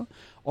culture.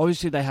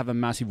 Obviously, they have a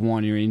massive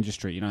winery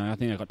industry. I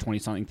think they've got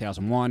 20-something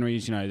thousand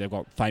wineries. They've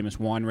got famous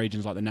wine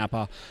regions like the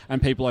Napa,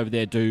 and people over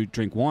there do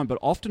drink wine. But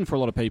often for a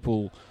lot of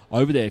people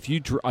over there, if you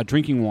are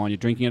drinking wine, you're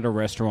drinking at a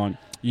restaurant,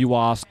 you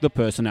ask the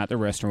person at the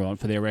restaurant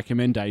for their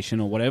recommendation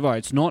or whatever.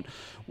 It's not...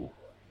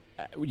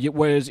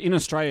 Whereas in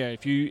Australia,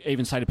 if you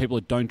even say to people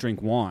that don't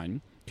drink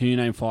wine, can you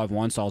name 5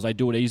 wine styles? They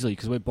do it easily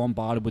because we're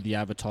bombarded with the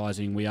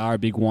advertising. We are a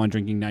big wine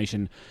drinking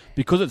nation.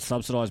 Because it's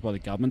subsidised by the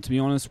government, to be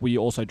honest, we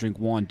also drink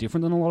wine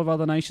different than a lot of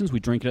other nations. We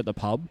drink it at the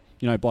pub,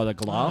 by the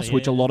glass,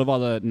 which a lot of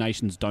other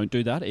nations don't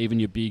do that. Even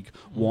your big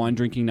wine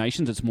drinking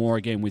nations, it's more,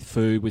 again, with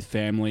food, with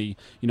family,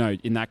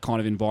 in that kind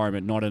of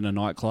environment, not in a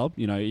nightclub.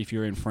 If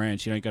you're in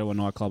France, you don't go to a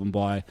nightclub and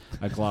buy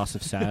a glass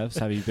of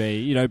Savvy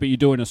B, but you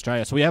do in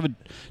Australia. So we have a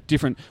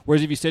different...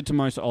 Whereas if you said to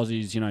most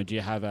Aussies, do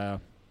you have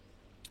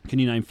can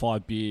you name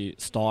 5 beer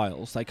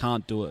styles? They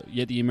can't do it.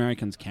 Yet the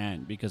Americans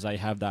can, because they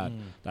have that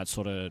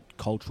sort of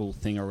cultural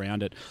thing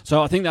around it.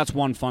 So I think that's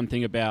one fun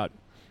thing about,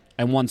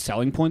 and one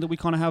selling point that we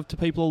kind of have to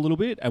people a little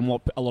bit, and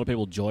what a lot of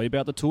people enjoy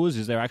about the tours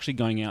is they're actually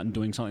going out and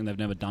doing something they've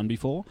never done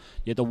before.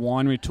 Yet the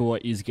winery tour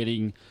is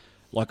getting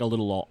like a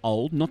little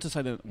old. Not to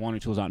say that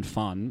winery tours aren't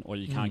fun, or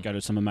you can't go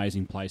to some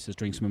amazing places,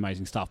 drink some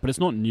amazing stuff, but it's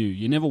not new.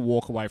 You never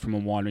walk away from a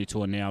winery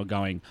tour now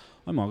going,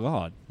 oh my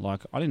God,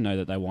 like, I didn't know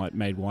that they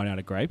made wine out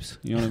of grapes.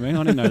 You know what I mean?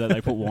 I didn't know that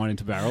they put wine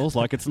into barrels.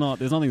 Like, there's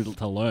nothing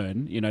to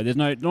learn. There's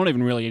not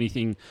even really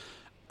anything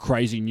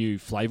crazy new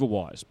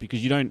flavour-wise,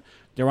 because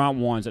there aren't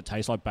wines that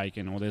taste like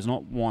bacon, or there's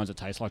not wines that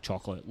taste like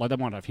chocolate. Like, they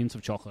might have hints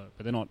of chocolate,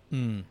 but they're not,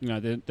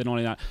 they're not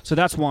in that. So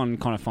that's one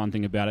kind of fun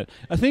thing about it.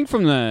 I think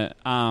from the,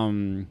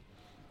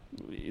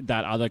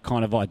 that other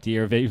kind of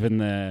idea of even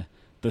the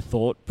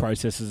thought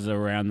processes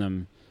around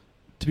them,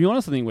 to be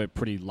honest, I think we're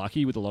pretty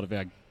lucky with a lot of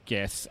our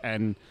guests,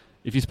 and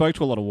if you spoke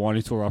to a lot of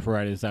wine tour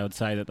operators, they would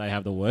say that they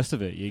have the worst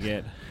of it. You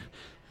get,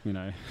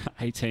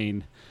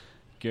 18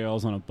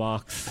 girls on a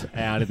box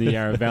out in the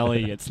Yarra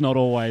Valley. It's not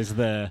always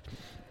the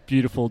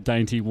beautiful,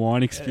 dainty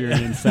wine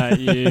experience that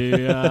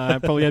you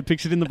probably had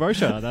pictured in the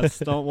brochure.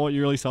 That's not what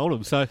you really sold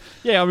them. So,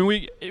 yeah, I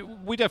mean,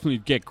 we definitely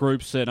get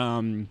groups that,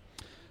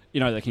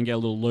 that can get a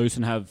little loose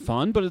and have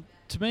fun. But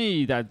to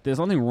me, that there's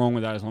nothing wrong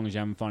with that as long as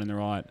you're having fun in the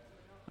right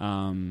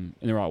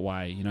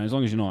way. As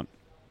long as you're not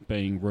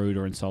being rude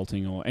or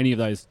insulting or any of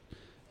those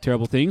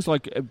terrible things.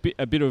 Like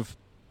a bit of,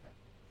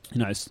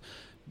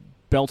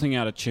 belting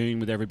out a tune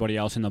with everybody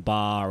else in the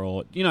bar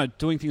or,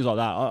 doing things like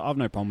that. I have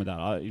no problem with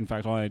that. In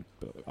fact, I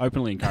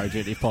openly encourage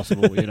it if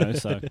possible,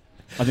 so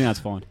I think that's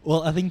fine.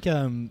 Well, I think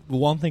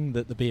one thing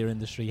that the beer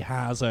industry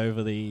has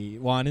over the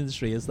wine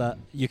industry is that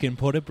you can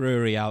put a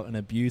brewery out in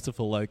a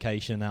beautiful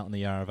location out in the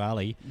Yarra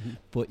Valley,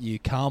 but you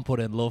can't put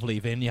a lovely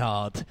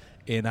vineyard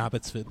in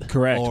Abbotsford.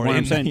 Correct. Or what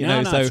I'm saying,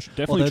 so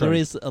definitely there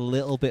is a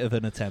little bit of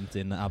an attempt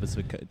in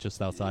Abbotsford,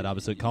 just outside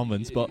Abbotsford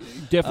Convents, but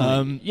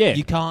definitely,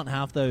 you can't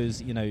have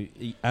those,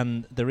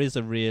 and there is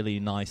a really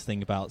nice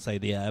thing about, say,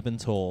 the urban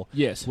tour,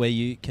 yes, where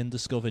you can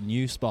discover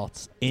new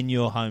spots in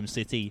your home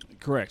city.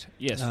 Correct.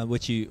 Yes,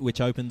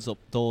 which opens up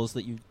doors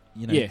that you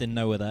didn't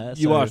know were there.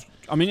 You are.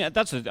 I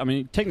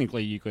mean,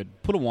 technically, you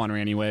could put a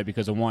winery anywhere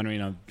because a winery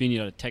and a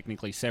vineyard are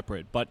technically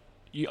separate, but.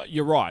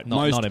 You're right.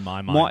 Not in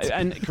my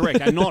mind. Correct,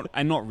 and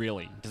not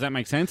really. Does that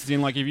make sense? As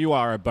in, like, if you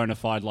are a bona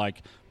fide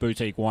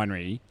boutique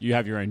winery, you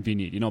have your own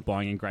vineyard. You're not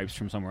buying in grapes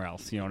from somewhere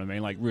else. You know what I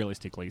mean? Like,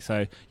 realistically.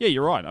 So yeah,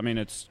 you're right. I mean,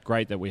 it's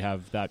great that we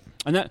have that,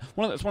 and that's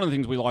one of the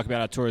things we like about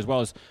our tour as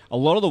well. Is a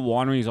lot of the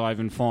wineries I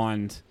even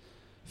find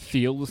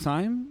feel the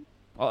same.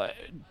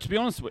 To be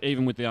honest,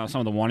 even with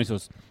some of the winery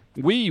tours,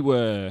 we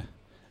were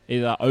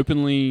either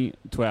openly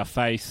to our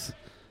face.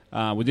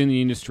 Within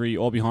the industry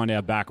or behind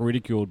our back,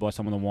 ridiculed by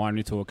some of the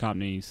winery tour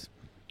companies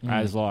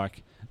as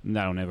like,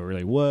 that'll never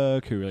really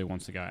work, who really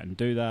wants to go out and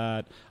do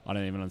that, I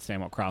don't even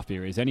understand what craft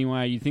beer is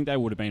anyway. You'd think they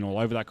would have been all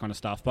over that kind of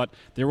stuff, but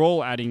they're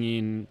all adding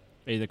in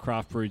either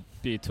craft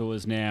beer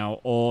tours now,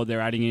 or they're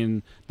adding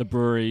in the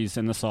breweries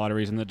and the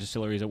cideries and the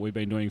distilleries that we've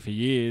been doing for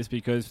years,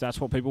 because that's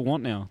what people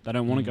want now. They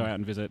don't want to go out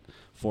and visit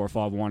 4 or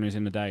 5 wineries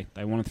in a day.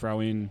 They want to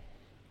throw in,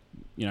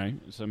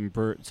 some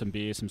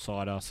beer, some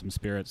cider, some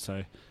spirits,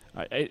 so...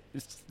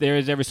 there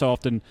is every so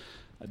often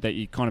that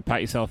you kind of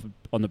pat yourself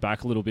on the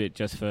back a little bit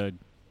just for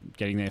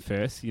getting there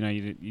first. You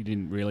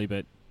didn't really,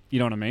 but you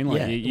know what I mean?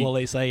 Like, well,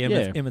 they say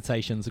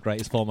imitation's the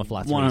greatest form of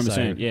flattery. 100%,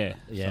 so,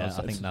 yeah.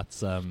 So I think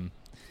that's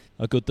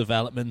a good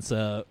development.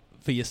 For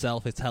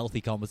yourself, it's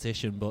healthy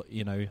competition, but,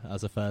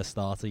 as a first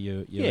starter,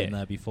 you're in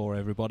there before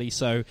everybody.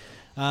 So,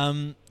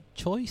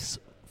 choice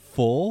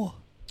 4?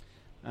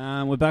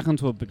 We're back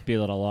onto a beer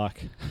that I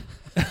like.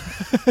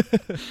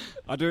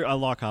 I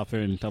like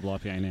Harpoon Double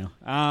IPA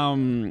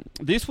now.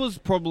 This was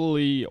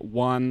probably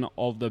one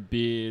of the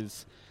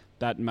beers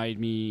that made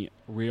me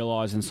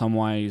realise in some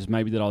ways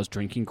maybe that I was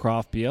drinking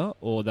craft beer,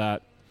 or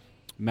that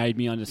made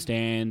me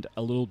understand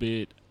a little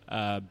bit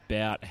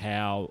about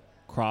how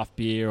craft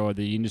beer or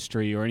the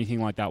industry or anything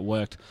like that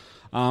worked.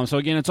 So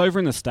again, it's over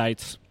in the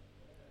States.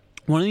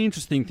 One of the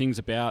interesting things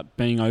about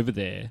being over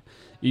there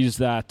is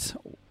that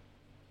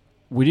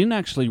we didn't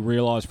actually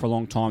realise for a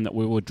long time that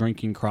we were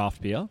drinking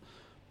craft beer,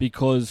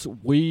 because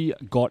we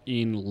got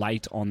in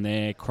late on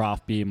their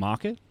craft beer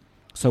market.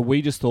 So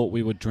we just thought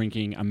we were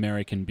drinking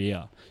American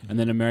beer. And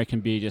then American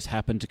beer just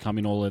happened to come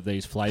in all of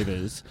these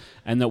flavours,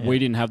 and that we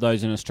didn't have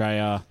those in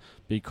Australia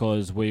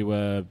because we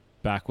were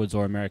backwards,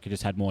 or America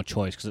just had more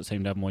choice because it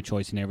seemed to have more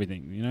choice in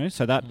everything,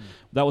 So that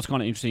was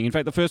kind of interesting. In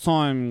fact, the first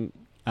time,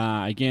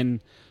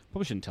 again...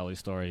 Probably shouldn't tell this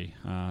story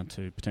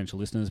to potential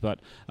listeners, but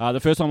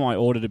the first time I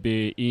ordered a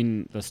beer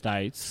in the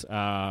States,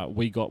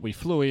 we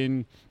flew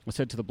in. I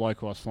said to the bloke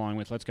who I was flying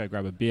with, let's go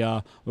grab a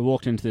beer. We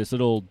walked into this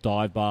little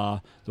dive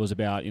bar that was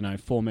about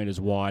 4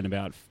 metres wide and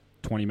about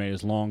 20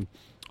 metres long.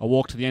 I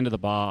walked to the end of the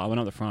bar. I went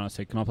up the front. I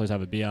said, can I please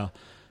have a beer?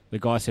 The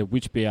guy said,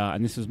 which beer?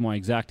 And this is my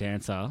exact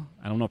answer, and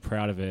I'm not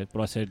proud of it,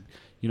 but I said,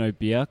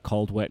 beer,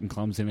 cold, wet, and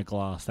clumps in a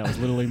glass. That was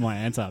literally my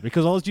answer,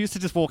 because I was used to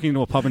just walking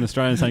into a pub in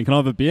Australia and saying, can I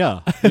have a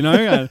beer?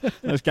 And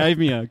just gave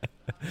me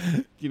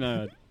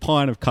a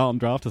pint of Carlton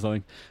Draft or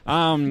something.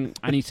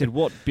 And he said,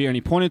 what beer? And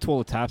he pointed to all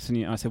the taps,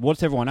 and I said,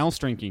 what's everyone else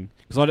drinking?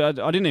 Because I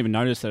didn't even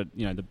notice that,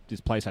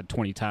 this place had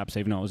 20 taps,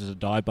 even though it was just a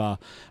dive bar.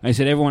 And he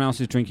said, everyone else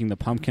is drinking the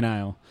pumpkin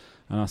ale.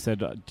 And I said,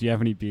 do you have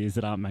any beers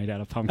that aren't made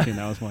out of pumpkin?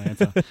 That was my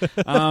answer.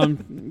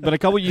 But a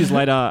couple of years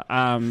later,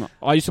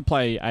 I used to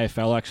play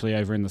AFL actually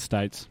over in the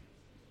States.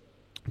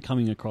 I'm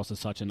coming across as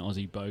such an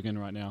Aussie bogan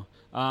right now.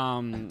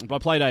 But I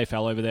played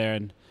AFL over there,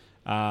 and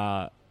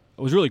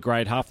it was really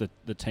great. Half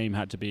the team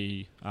had to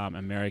be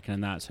American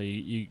and that, so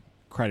you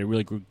created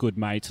really good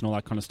mates and all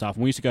that kind of stuff.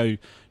 And we used to go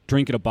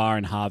drink at a bar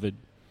in Harvard,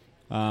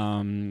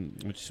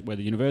 which is where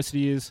the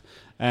university is,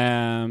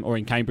 or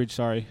in Cambridge,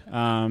 sorry.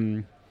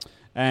 And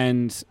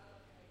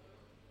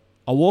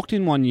I walked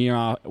in one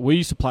year. We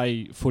used to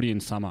play footy in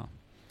summer,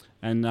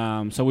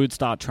 and so we would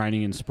start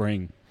training in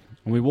spring.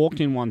 And we walked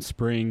in one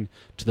spring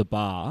to the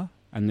bar,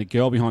 and the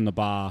girl behind the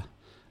bar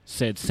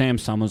said Sam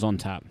Summers on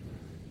tap.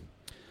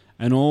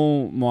 And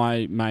all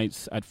my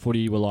mates at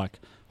footy were like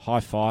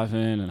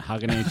high-fiving and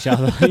hugging each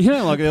other.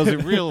 Like there was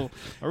I'm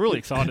really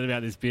excited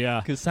about this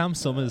beer. Because Sam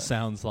Summers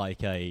sounds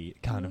like a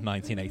kind of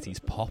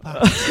 1980s pop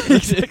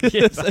act.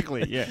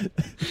 Exactly, yeah.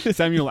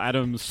 Samuel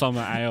Adams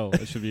Summer Ale,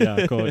 it should be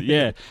called.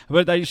 Yeah.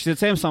 But they said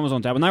Sam Summers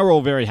on tap, and they were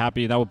all very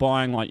happy. They were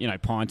buying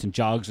pints and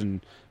jugs and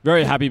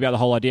very happy about the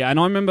whole idea. And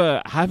I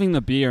remember having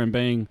the beer and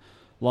being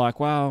like,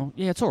 well,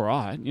 yeah, it's all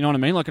right. You know what I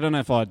mean? Like, I don't know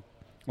if I'd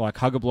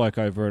hug a bloke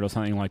over it or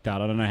something like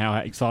that. I don't know how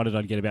excited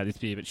I'd get about this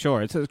beer, but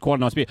sure, it's quite a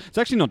nice beer. It's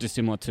actually not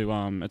dissimilar to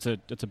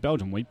it's a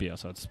Belgian wheat beer,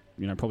 so it's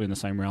probably in the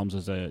same realms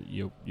as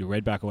your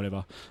Redback or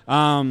whatever.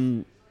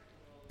 But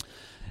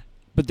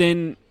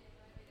then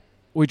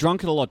we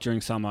drunk it a lot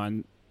during summer,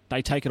 and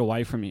they take it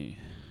away from you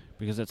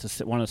because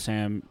it's one of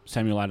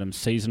Samuel Adams'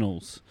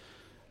 seasonals.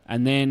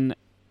 And then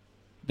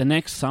the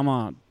next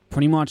summer,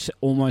 pretty much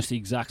almost the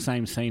exact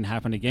same scene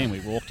happened again.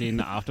 We walked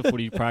in after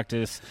footy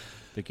practice.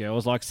 The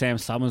girls like Sam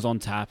Summers on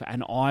tap,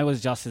 and I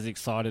was just as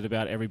excited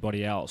about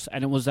everybody else.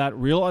 And it was that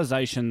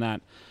realization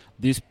that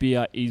this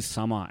beer is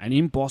summer, and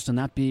in Boston,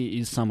 that beer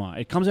is summer.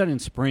 It comes out in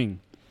spring.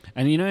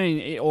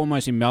 And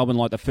almost in Melbourne,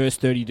 like the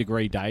first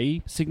 30-degree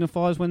day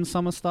signifies when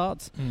summer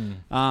starts.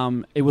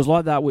 It was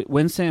like that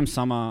when Sam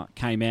Summer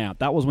came out.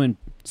 That was when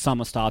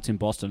summer starts in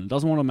Boston. It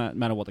doesn't want to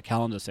matter what the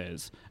calendar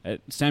says.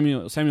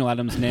 Samuel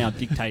Adams now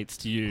dictates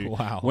to you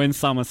when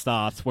summer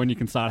starts, when you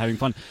can start having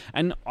fun.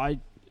 And I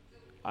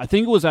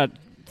think it was that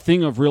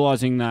thing of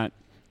realizing that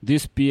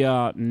this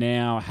beer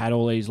now had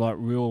all these like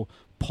real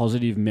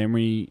positive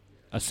memory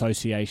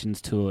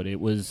associations to it. It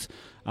was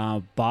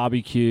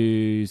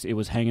barbecues, it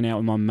was hanging out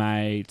with my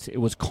mates, it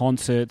was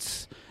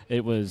concerts,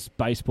 it was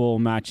baseball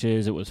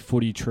matches, it was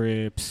footy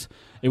trips.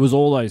 It was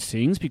all those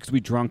things because we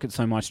drunk it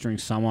so much during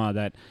summer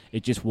that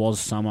it just was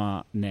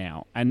summer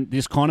now. And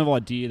this kind of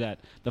idea that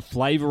the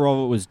flavour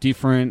of it was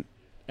different.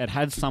 It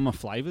had summer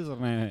flavours. I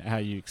don't know how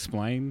you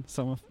explain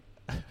summer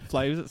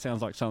flavours. It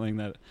sounds like something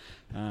that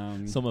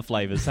summer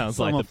flavours sounds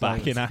like the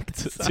backing act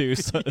to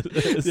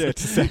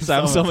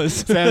Sam Summers.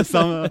 Sam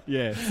Summer,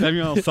 yeah,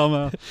 Samuel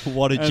Summer.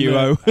 What a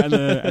duo!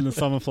 And the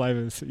summer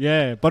flavours,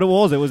 yeah. But it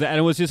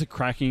was just a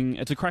cracking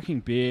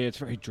beer. It's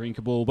very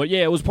drinkable. But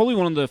yeah, it was probably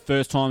one of the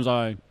first times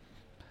I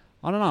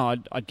don't know.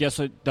 I guess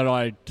that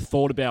I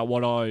thought about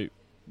what I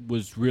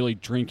was really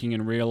drinking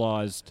and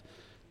realised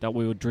that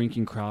we were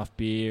drinking craft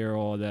beer,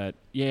 or that,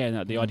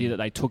 the idea that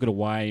they took it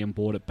away and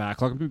brought it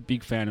back. Like, I'm a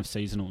big fan of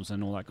seasonals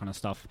and all that kind of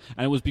stuff.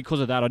 And it was because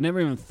of that. I'd never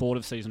even thought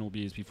of seasonal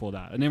beers before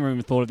that. I never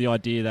even thought of the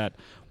idea that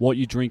what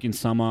you drink in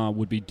summer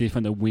would be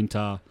different than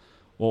winter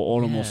or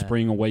autumn or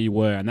spring or where you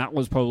were. And that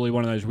was probably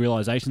one of those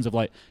realizations of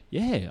like,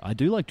 yeah, I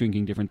do like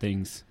drinking different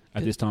things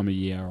at this time of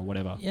year or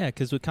whatever. Yeah,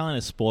 because we're kind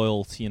of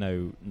spoilt,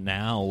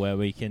 now where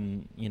we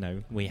can,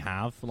 we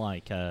have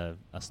like a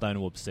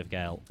Stone Wood Pacific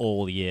Ale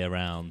all year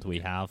round. We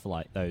have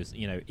like those,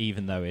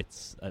 even though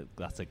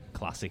that's a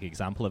classic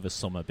example of a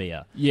summer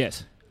beer.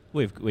 Yes.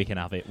 We can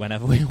have it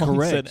whenever we want.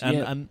 Correct.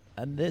 And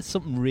there's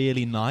something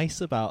really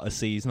nice about a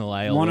seasonal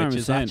ale, 100%. Which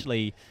is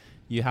actually,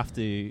 you have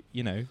to,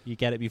 you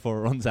get it before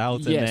it runs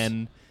out, and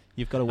then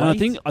you've got to wait. And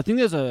I think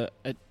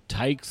it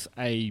takes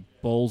a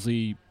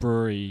ballsy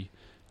brewery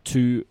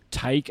to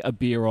take a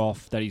beer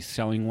off that is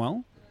selling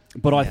well.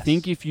 But I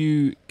think if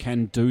you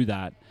can do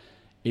that,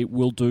 it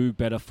will do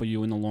better for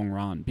you in the long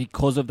run,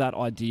 because of that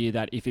idea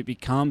that if it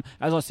become,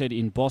 as I said,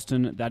 in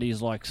Boston, that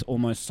is like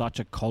almost such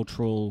a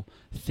cultural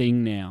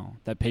thing now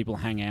that people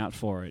hang out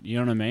for it. You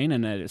know what I mean?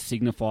 And that it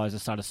signifies the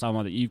start of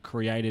summer, that you've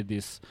created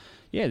this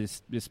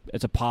it's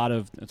a part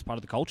of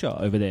the culture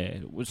over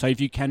there. So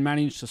if you can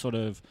manage to sort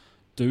of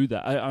do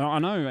that, I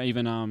know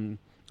even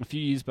a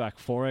few years back,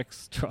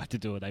 Forex tried to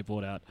do it. They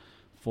brought out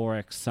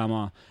Forex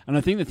Summer, and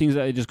I think the things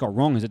that they just got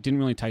wrong is it didn't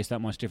really taste that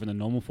much different than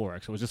normal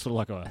Forex. It was just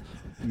sort of like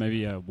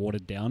maybe a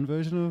watered down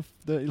version of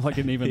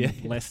an even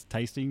less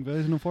tasting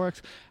version of Forex.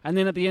 And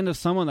then at the end of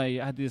summer, they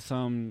had this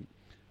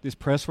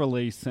press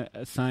release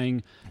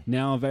saying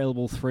now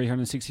available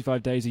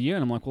 365 days a year,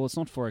 and I'm like, well, it's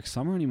not Forex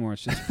Summer anymore.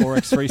 It's just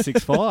Forex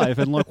 365,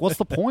 and like, what's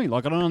the point?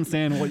 Like, I don't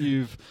understand what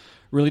you've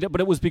really done.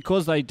 But it was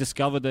because they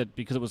discovered that,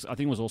 because I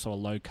think it was also a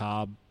low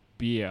carb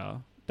beer,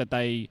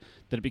 that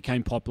it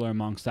became popular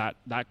amongst that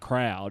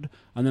crowd,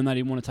 and then they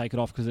didn't want to take it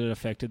off because it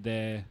affected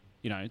their,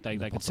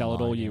 they could sell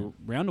it all year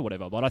round or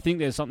whatever. But I think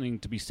there's something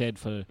to be said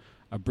for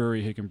a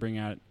brewery who can bring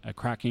out a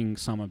cracking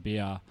summer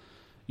beer,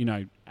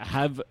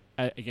 have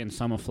again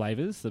summer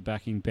flavors, the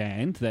backing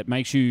band that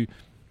makes you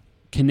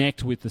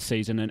connect with the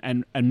season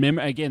and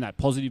again that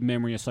positive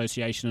memory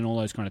association and all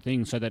those kind of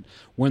things, so that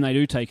when they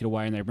do take it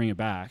away and they bring it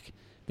back,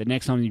 the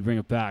next time you bring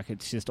it back,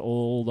 it's just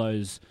all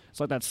those. It's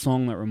like that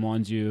song that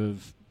reminds you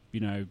of,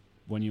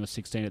 when you were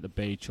 16 at the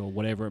beach or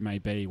whatever it may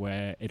be,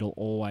 where it'll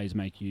always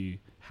make you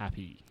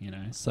happy,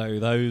 So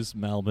those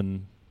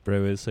Melbourne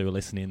brewers who are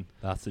listening,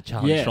 that's a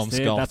challenge from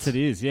Scott. That's it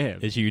is, yeah.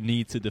 Is you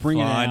need to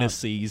define a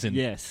season.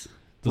 Yes.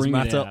 Doesn't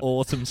bring it matter. out.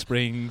 Autumn,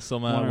 spring,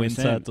 summer, 100%.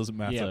 winter. Doesn't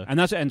matter.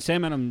 Yeah. And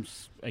Sam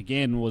Adams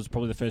again was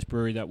probably the first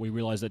brewery that we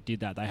realised that did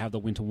that. They have the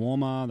winter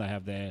warmer. They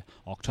have their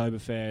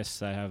Oktoberfest.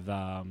 They have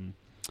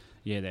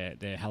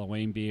their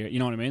Halloween beer. You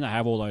know what I mean? They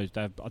have all those.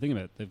 They've got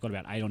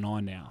about 8 or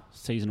 9 now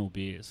seasonal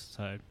beers.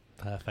 So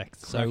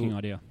Perfect. cracking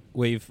idea.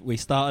 We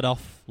started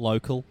off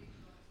local.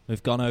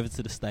 We've gone over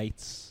to the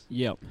States.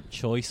 Yep.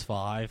 Choice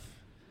 5.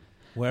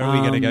 Where are we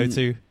going to go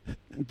to?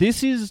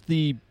 This is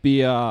the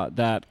beer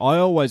that I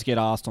always get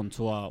asked on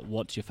tour,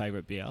 what's your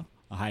favourite beer?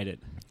 I hate it.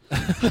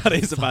 That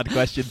is a bad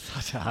question.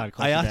 Such a hard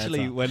question. I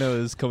actually, when I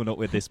was coming up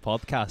with this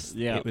podcast,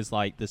 Yeah. it was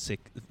like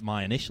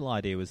my initial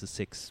idea was the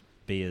 6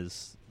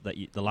 beers,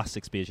 the last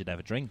 6 beers you'd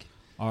ever drink.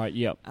 All right,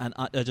 yep. And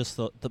I just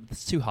thought,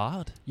 it's too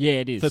hard. Yeah,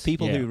 it is. For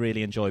people yeah. who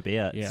really enjoy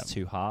beer, Yeah. it's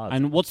too hard.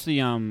 And what's the,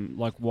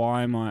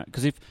 why am I...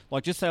 Because if,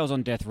 just say I was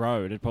on death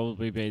row, it'd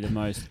probably be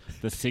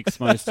the 6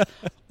 most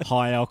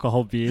high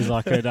alcohol beers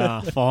I could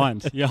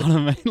find. You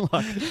know what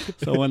I mean?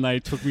 So when they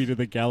took me to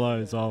the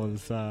gallows, I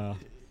was out.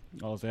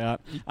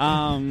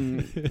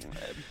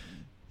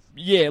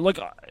 Yeah,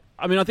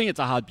 I think it's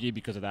a hard beer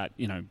because of that,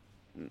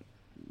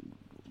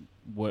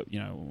 what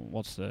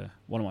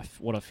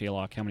I feel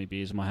like, how many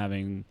beers am I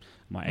having,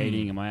 am I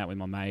eating, am I out with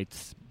my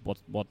mates,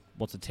 what's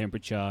the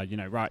temperature,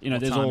 right,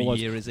 there's time all of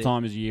those year is it?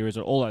 time of year is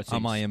it, all those things.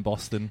 Am I in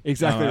Boston?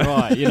 Exactly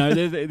right.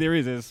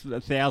 There's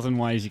 1,000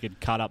 ways you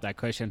could cut up that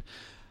question.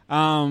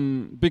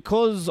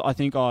 Because I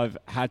think I've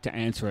had to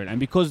answer it, and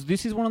because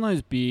this is one of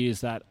those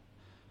beers that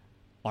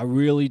I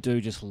really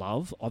do just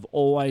love. I've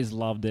always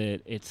loved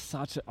it. It's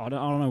such I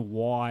don't know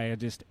why.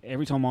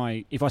 Every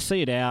time if I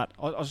see it out,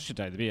 I should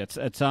tell you the beer.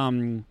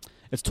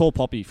 It's Tall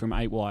Poppy from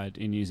 8 Wide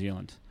in New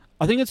Zealand.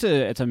 I think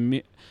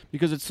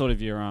because it's sort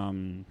of your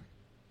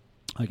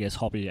I guess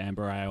hoppy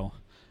amber ale.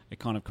 It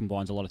kind of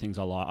combines a lot of things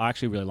I like. I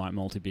actually really like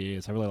malty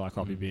beers. I really like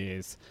hoppy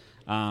beers.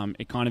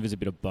 It kind of is a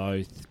bit of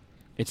both.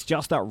 It's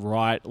just that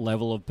right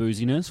level of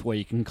booziness where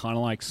you can kind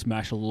of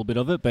smash a little bit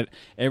of it, but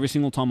every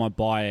single time I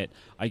buy it,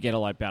 I get it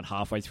about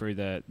halfway through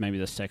maybe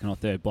the second or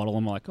third bottle.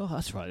 I'm like, oh,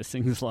 that's right, this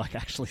thing is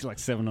actually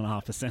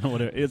 7.5% or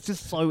whatever. It's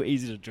just so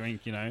easy to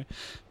drink,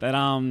 That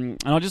and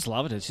I just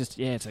love it. It's just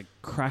it's a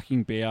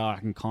cracking beer. I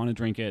can kind of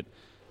drink it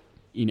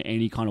in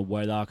any kind of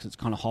weather because it's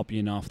kind of hoppy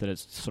enough that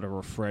it's sort of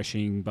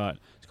refreshing, but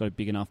it's got a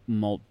big enough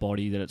malt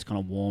body that it's kind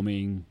of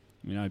warming.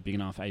 Big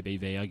enough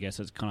ABV, I guess.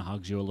 It kind of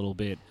hugs you a little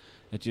bit.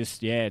 It's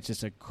just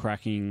a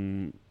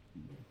cracking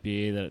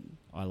beer that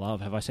I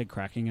love. Have I said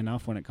cracking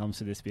enough when it comes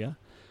to this beer?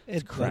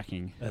 It's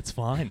cracking. That's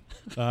fine.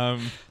 I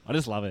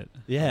just love it.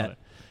 Yeah.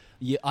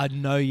 I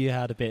know you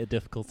had a bit of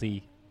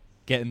difficulty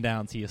getting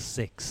down to your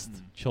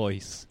 6th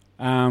choice.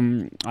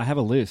 I have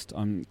a list.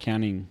 I'm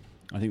counting.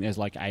 I think there's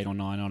 8 or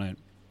 9 on it.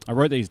 I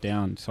wrote these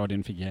down so I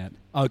didn't forget.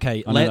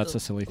 Okay. I know that's a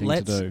silly thing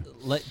to do.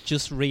 Let's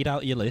just read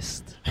out your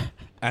list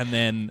and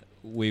then...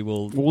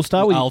 We'll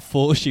start with. I'll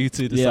force you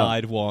to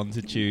decide one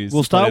to choose.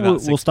 We'll start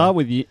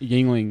with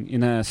Yingling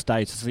in the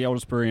States. It's the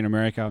oldest brewery in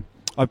America.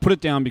 I put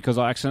it down because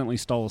I accidentally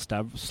stole a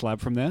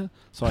slab from there,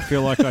 so I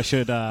feel like I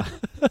should.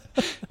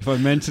 If I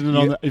mention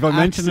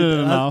it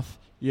enough,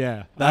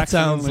 yeah. That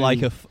sounds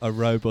like a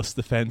robust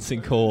defence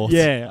in court.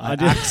 Yeah, I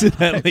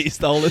accidentally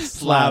stole a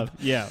slab.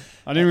 Yeah.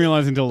 I didn't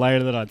realise until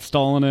later that I'd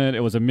stolen it.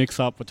 It was a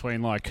mix-up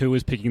between who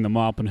was picking them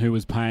up and who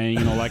was paying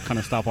and all that kind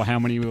of stuff, or how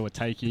many we were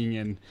taking.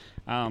 And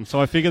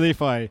so I figured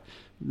if I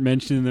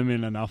mention them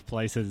in enough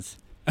places,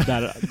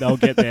 that they'll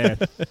get their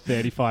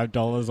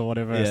 $35 or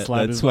whatever a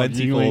slab is.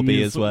 24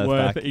 beers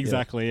worth back,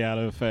 exactly out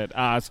of it.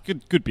 It's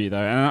good beer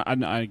though,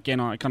 and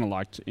again I kind of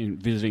liked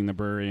visiting the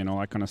brewery and all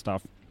that kind of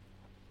stuff.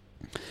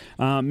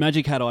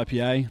 Magic Hat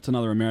IPA. It's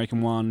another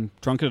American one.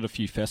 Drunk it at a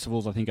few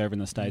festivals, I think, over in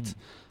the States.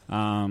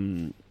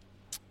 Mountain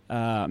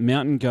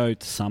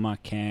Goat Summer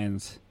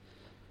cans.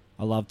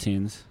 I love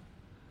tins.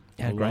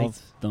 Yeah, I great.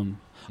 love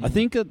them. I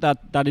think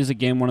that is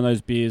again one of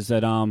those beers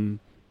that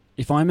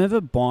if I'm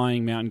ever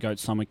buying Mountain Goat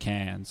Summer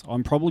cans,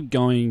 I'm probably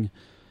going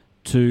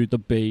to the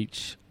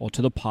beach or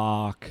to the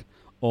park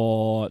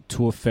or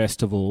to a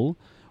festival,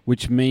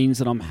 which means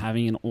that I'm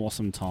having an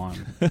awesome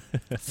time.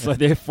 So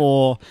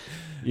therefore,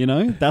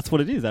 that's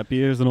what it is. That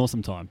beer is an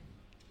awesome time.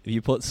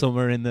 You put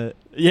summer in the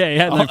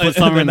put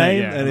summer in the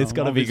name, and it's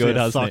got to be good,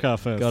 hasn't it? Got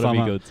to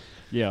be good.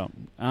 Yeah.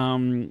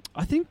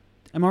 I think.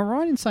 Am I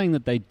right in saying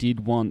that they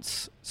did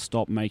once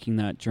stop making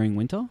that during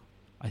winter?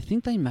 I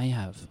think they may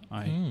have.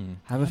 I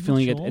have a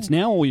feeling it's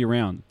now all year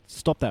round.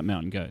 Stop that,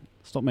 Mountain Goat.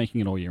 Stop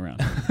making it all year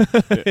round.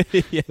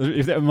 Yeah.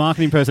 If a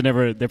marketing person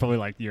ever, they're probably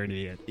like, you're an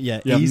idiot.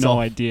 Yeah, you have no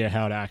idea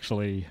how to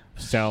actually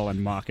sell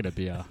and market a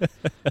beer.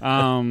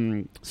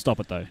 Stop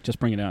it though. Just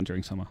bring it out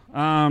during summer.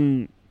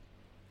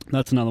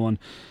 That's another one.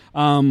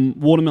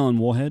 Watermelon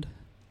Warhead.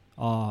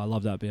 Oh, I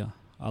love that beer.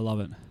 I love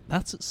it.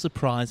 That's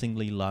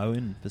surprisly low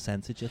in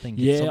percentage, I think.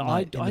 Yeah, it's in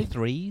the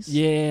 3s.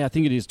 Yeah, I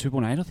think it is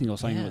 2.8. I think I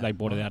was saying that they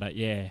bought it out at.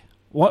 Yeah.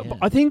 Yeah.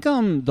 I think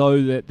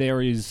though that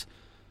there is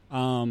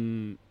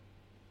sometimes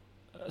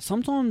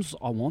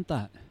I want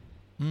that.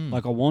 I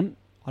don't want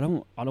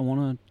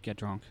to get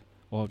drunk.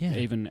 or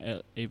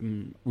even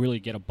really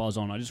get a buzz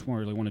on. I just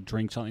really want to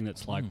drink something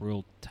that's like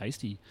real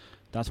tasty.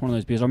 That's one of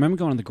those beers. I remember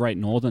going to the Great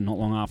Northern not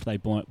long after they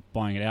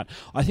buying it out.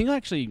 I think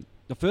actually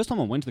the first time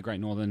I went to the Great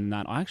Northern,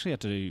 I actually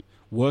had to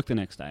work the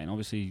next day, and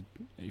obviously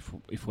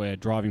if we're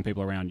driving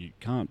people around, you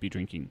can't be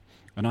drinking.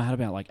 And I had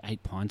about like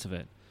 8 pints of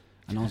it.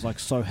 And I was like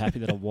so happy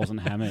that I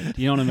wasn't hammered.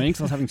 You know what I mean?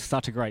 Because I was having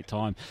such a great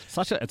time.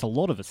 It's a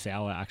lot of a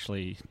sour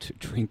actually to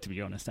drink, to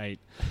be honest. 8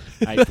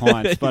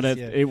 pints, but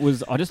it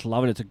was. I just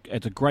love it.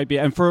 It's a great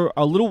beer. And for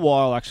a little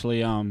while,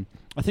 actually, I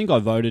think I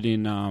voted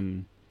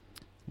in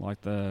like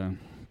I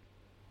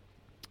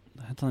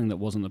had something that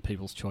wasn't the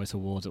People's Choice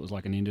Awards. It was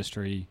like an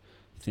industry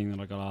thing that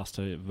I got asked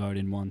to vote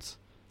in once,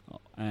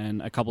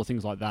 and a couple of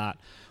things like that.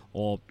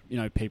 Or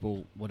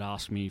people would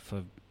ask me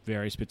for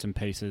various bits and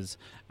pieces,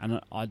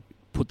 and I'd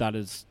put that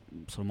as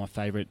sort of my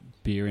favourite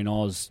beer in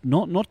Oz.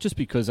 Not just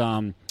because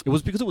it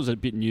was a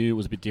bit new, it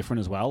was a bit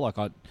different as well. Like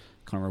I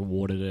kind of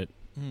rewarded it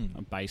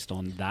based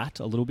on that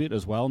a little bit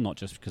as well, not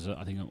just because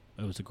I think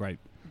it was a great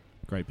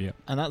beer.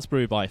 And that's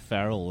brewed by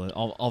Feral.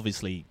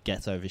 Obviously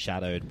gets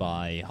overshadowed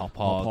by Hop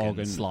Hog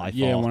and Sly Fox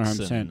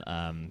 100%.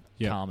 and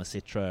Karma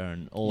Citra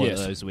and all of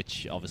those,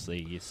 which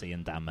obviously you see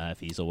in Dan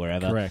Murphy's or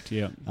wherever. Correct,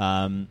 yeah.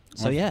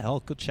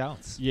 Good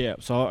shouts. Yeah,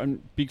 so I'm a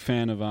big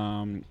fan of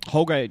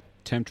Holgate,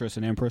 Temptress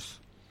and Empress.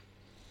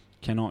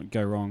 Cannot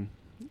go wrong.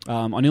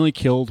 I nearly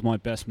killed my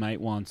best mate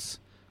once.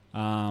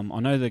 I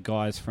know the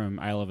guys from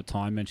Ale of a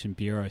Time mentioned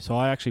Bureau, so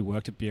I actually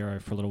worked at Bureau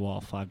for a little while,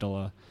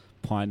 $5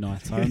 pint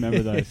nights. I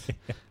remember those.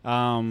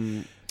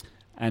 And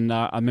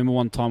I remember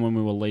one time when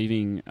we were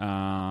leaving,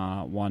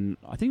 I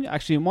think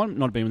actually it might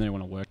not have been when they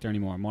want to work there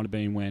anymore. It might have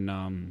been when,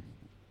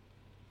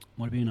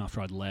 might have been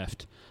after I'd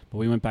left. But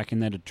we went back in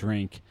there to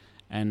drink,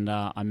 and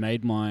I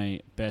made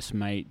my best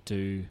mate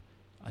do,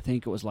 I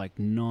think it was like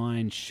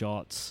 9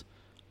 shots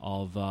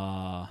of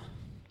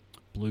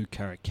Blue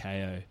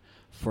Caracao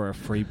for a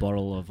free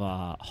bottle of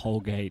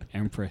Holgate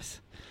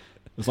Empress.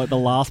 It was like the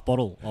last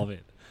bottle of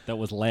it that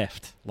was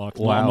left. Like,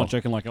 I'm not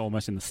joking, like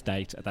almost in the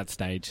state at that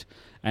stage.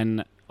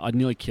 And I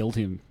nearly killed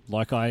him.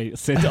 Like I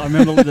said, I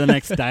remember the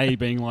next day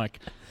being like,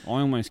 I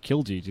almost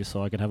killed you just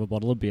so I could have a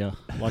bottle of beer.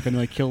 Like I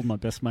nearly killed my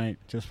best mate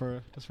just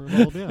for a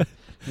bottle of beer.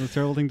 It was a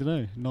terrible thing to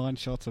do. 9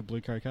 shots of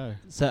Blue Cocoa.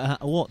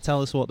 So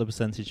tell us what the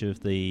percentage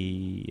of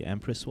the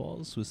Empress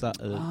was. Was that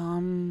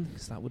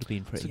because that would have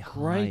been pretty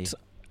high.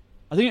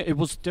 I think it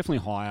was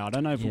definitely higher. I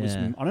don't know if it was.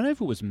 I don't know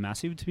if it was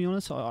massive, to be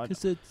honest.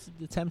 Because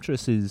the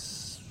Temptress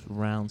is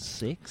around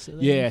 6. I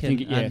think. Yeah, I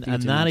think.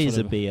 And that is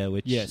a beer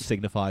which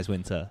signifies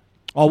winter.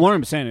 Oh,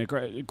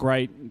 100%.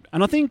 Great.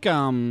 And I think, there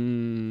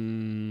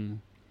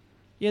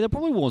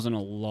probably wasn't a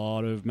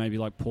lot of maybe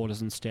like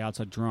porters and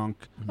stouts I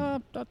drunk.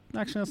 Actually,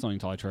 that's not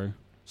entirely true.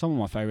 Some of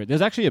my favourite.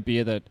 There's actually a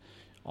beer that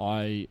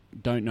I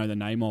don't know the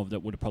name of that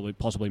would have probably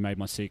possibly made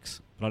my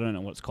 6, but I don't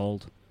know what it's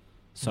called.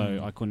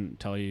 So I couldn't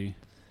tell you.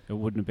 It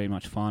wouldn't have been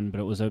much fun,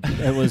 but it was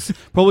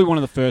probably one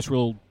of the first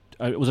real.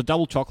 It was a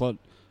double chocolate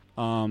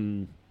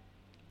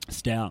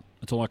stout.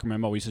 That's all I can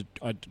remember.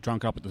 I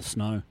drunk up at the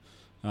Snow,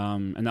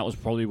 and that was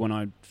probably when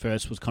I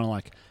first was kind of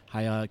like,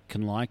 hey, I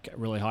can like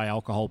really high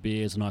alcohol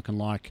beers, and I can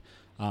like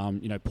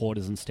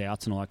porters and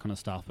stouts and all that kind of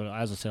stuff. But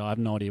as I said, I have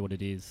no idea what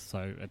it is,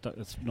 so it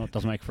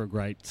doesn't make for a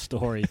great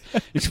story.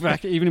 In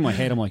fact, even in my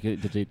head, I'm like,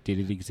 did it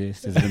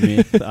exist? Is it a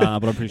myth? But I'm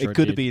pretty sure it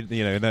could have been,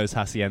 in those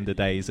Hacienda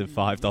days of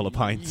 $5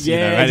 pints.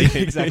 Yeah,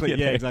 exactly.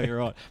 Yeah, exactly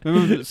right.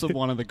 Remember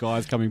one of the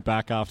guys coming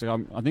back after.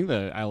 I think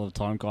the Ale of the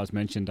Time guys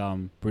mentioned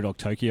Brewdog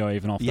Tokyo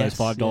even off those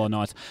 $5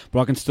 nights.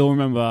 But I can still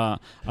remember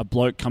a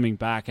bloke coming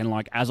back and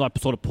like as I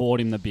sort of poured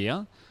him the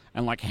beer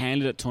and like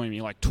handed it to him, he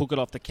like took it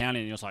off the counter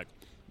and he was like,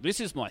 this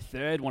is my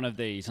 3rd one of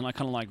these. And I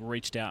kind of like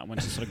reached out and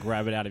went to sort of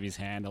grab it out of his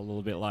hand a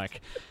little bit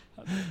like,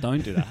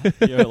 don't do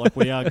that. Like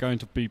we are going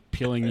to be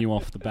peeling you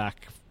off the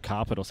back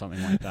carpet or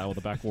something like that, or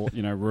the back wall,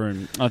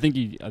 room. I think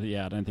I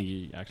don't think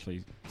he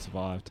actually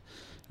survived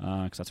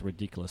because that's a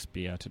ridiculous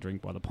beer to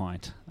drink by the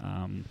pint.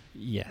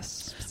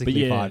 Yes,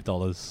 particularly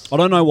 $5. I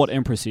don't know what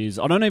Empress is.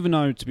 I don't even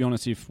know, to be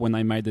honest, if when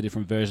they made the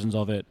different versions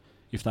of it,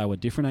 if they were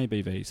different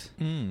ABVs.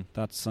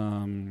 That's...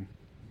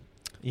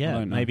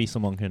 Yeah, maybe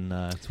someone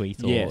can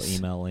tweet or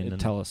email in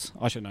and tell us.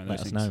 I should know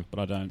those things,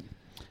 but I don't.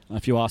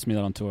 If you ask me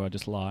that on tour, I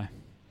just lie.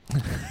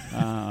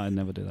 I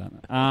never do that.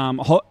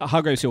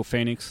 Hargreaves Hill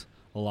Phoenix,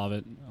 I love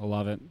it.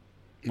 One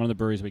of the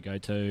breweries we go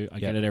to. I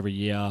get it every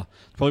year.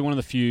 It's probably one of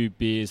the few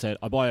beers that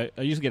I buy.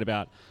 I usually get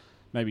about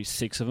maybe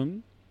 6 of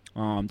them.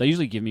 They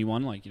usually give me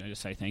one, like, to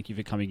say thank you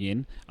for coming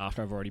in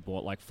after I've already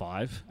bought like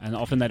 5. And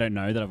often they don't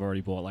know that I've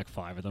already bought like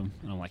 5 of them.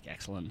 And I'm like,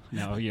 excellent.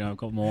 Now, I've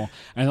got more.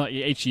 And like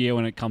each year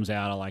when it comes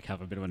out, I like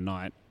have a bit of a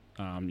night,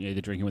 either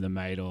drinking with a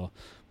mate or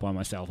by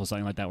myself or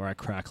something like that, where I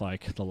crack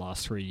like the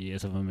last 3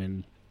 years of them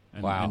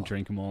and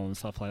drink them all and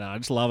stuff like that. I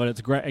just love it.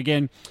 It's great.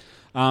 Again,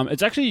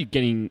 it's actually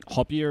getting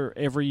hoppier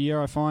every year,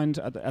 I find,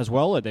 as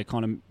well. They're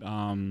kind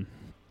of...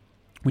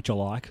 which I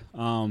like.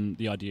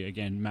 The idea,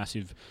 again,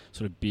 massive,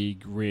 sort of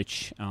big,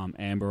 rich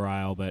amber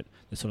ale, but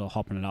they're sort of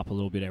hopping it up a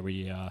little bit every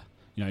year.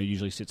 It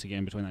usually sits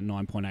again between that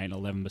 9.8 and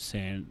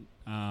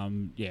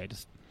 11%.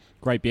 Just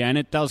great beer, and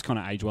it does kind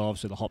of age well.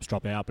 Obviously, the hops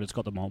drop out, but it's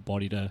got the malt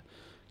body to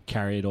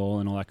carry it all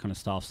and all that kind of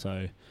stuff.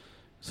 So,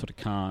 sort of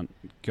can't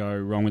go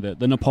wrong with it.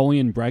 The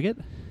Napoleon Braggot.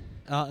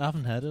 I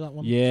haven't heard of that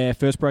one. Yeah,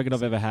 first braggot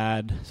I've ever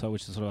had. So,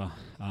 which is sort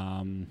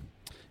of,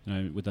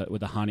 with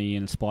the honey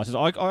and the spices.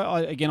 I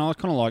kind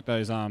of like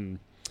those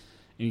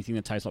anything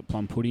that tastes like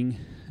plum pudding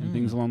and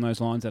things along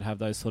those lines that have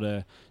those sort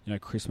of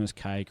Christmas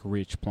cake,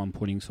 rich plum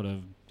pudding sort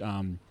of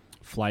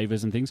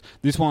flavors and things.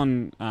 This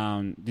one,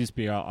 this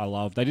beer I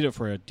love. They did it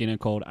for a dinner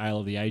called Ale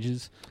of the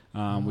Ages,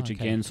 which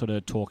again sort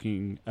of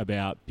talking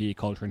about beer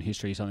culture and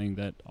history, something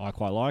that I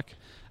quite like.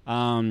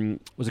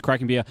 Was a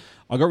cracking beer.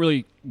 I got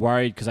really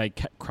worried because I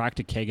cracked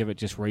a keg of it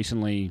just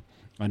recently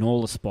and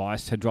all the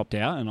spice had dropped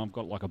out, and I've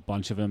got like a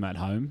bunch of them at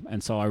home,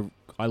 and so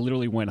I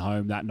literally went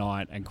home that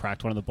night and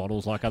cracked one of the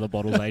bottles, like other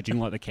bottles aging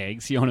like the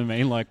kegs, you know what I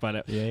mean? Like,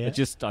 but it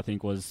just, I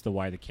think, was the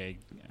way the keg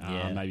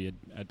maybe it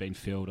had been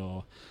filled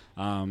or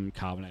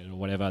carbonated or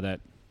whatever that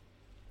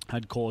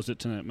had caused it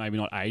to maybe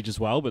not age as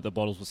well, but the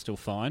bottles were still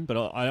fine.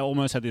 But I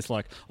almost had this,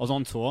 like, I was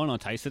on tour and I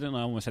tasted it and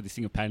I almost had this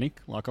thing of panic.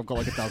 Like, I've got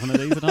like a dozen of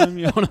these at home,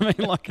 you know what I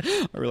mean? Like,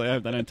 I really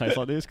hope they don't taste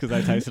like this because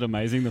they tasted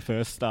amazing the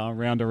first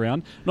round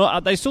around.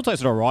 No, they still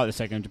tasted all right the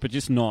second, but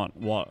just not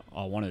what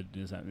I wanted,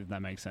 if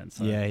that makes sense.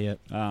 So, so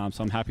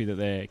I'm happy that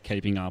they're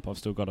keeping up. I've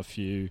still got a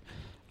few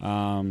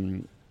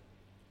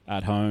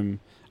at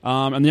home.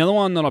 And the other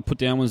one that I put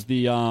down was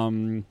the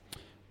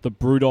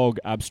Brewdog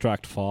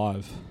Abstract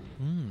 5.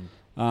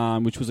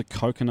 Which was a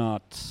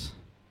coconut.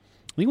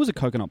 I think it was a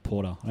coconut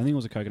porter. I don't think it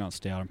was a coconut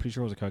stout. I'm pretty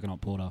sure it was a coconut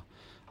porter.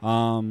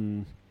 I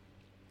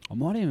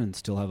might even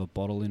still have a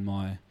bottle in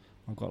my.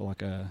 I've got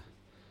like a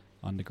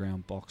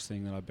underground box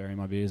thing that I bury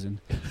my beers in.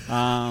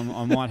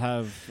 I might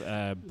have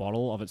a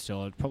bottle of it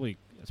still. It's probably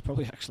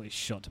actually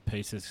shot to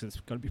pieces because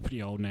it's got to be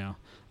pretty old now.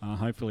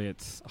 Hopefully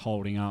it's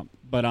holding up.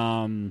 But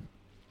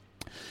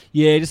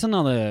just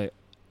another.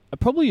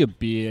 Probably a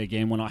beer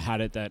again when I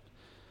had it that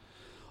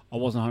I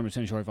wasn't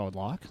 100% sure if I would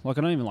like. Like,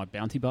 I don't even like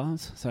Bounty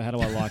bars. So how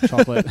do I like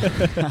chocolate?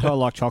 How do I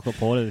like chocolate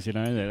porters,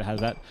 that has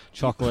that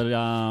chocolate...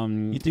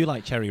 You do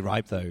like cherry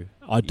ripe, though.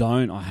 I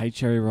don't. I hate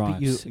cherry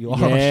ripe. You are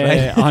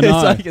Australian. I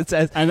know. Like it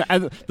says. And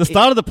the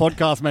start of the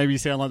podcast made me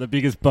sound like the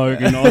biggest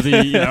bogan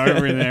Aussie,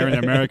 over in there in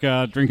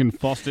America, drinking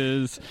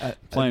Fosters.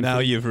 And now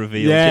you've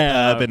revealed your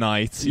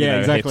urbanite,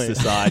 exactly. hipster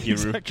side. You're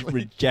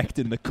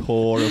rejecting the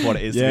core of what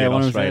it is to be an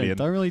Australian.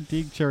 Don't really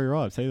dig cherry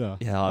ripes either.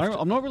 Yeah,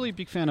 I'm not really a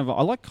big fan of...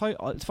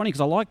 it's funny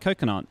because I like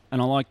coconut, and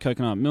I like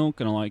coconut milk,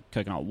 and I like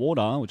coconut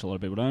water, which a lot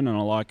of people don't, and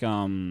I like,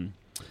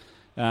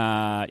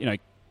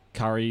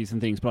 curries and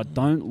things, but I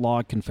don't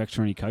like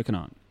confectionery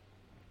coconut,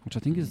 which I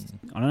think is,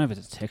 I don't know if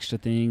it's a texture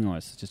thing or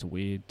it's just a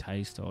weird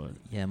taste or...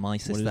 Yeah, my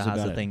sister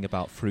has a thing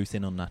about fruit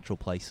in unnatural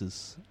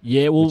places.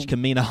 Yeah, well... Which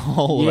can mean a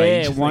whole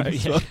range of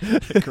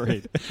things.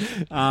 Agreed.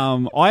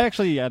 I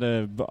actually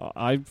I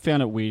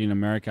found it weird in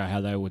America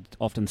how they would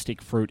often stick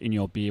fruit in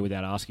your beer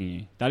without asking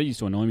you. That used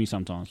to annoy me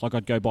sometimes. Like,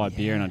 I'd go buy a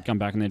beer and I'd come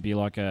back and there'd be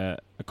like a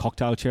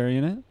cocktail cherry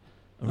in it.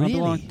 Really? I'd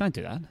be like, don't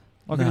do that.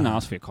 I didn't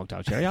ask for a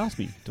cocktail cherry. Ask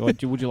me,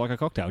 would you like a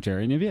cocktail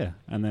cherry in your beer?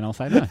 And then I'll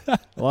say no.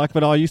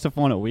 But I used to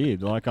find it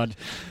weird. Like, I'd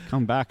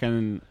come back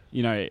and,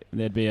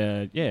 there'd be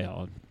a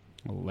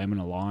lemon,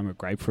 a lime, or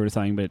grapefruit or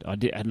something, but I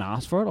hadn't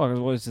asked for it. I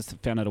always just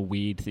found it a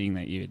weird thing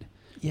that you'd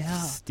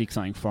stick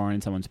something foreign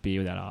in someone's beer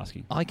without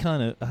asking. I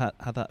kind of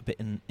had that bit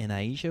in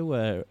Asia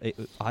where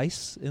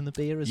ice in the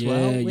beer as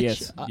well,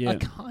 which I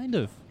kind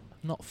of...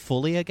 not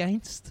fully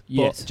against,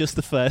 but just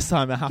the first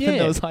time it happened,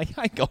 I was like,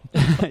 hang on.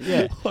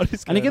 What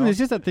is going and again, on? there's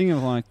just that thing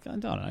of like, I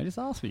don't know, just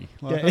ask me.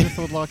 Like, I just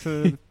would like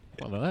to,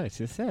 I don't know, it's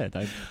just sad.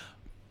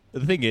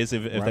 The thing is,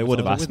 if they would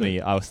have asked me,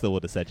 I still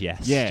would have said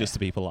yes, just to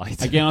be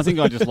polite. Again, I think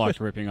I just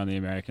liked ripping on the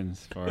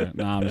Americans for it.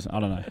 No, I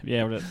don't know.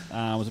 Yeah, but it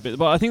was a bit.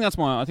 But I think that's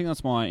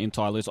my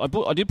entire list. I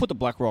did put the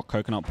Black Rock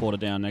Coconut Porter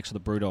down next to the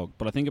Brewdog,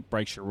 but I think it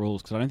breaks your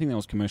rules because I don't think that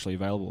was commercially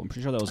available. I'm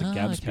pretty sure that was a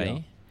Gabs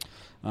beer.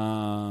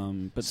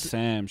 But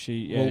Sam,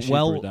 she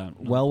brewed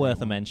that. Well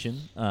worth a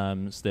mention,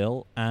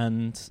 still.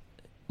 And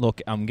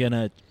look, I'm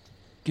gonna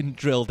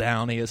drill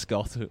down here,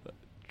 Scott. To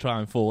try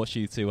and force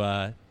you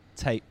to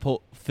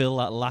fill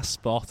that last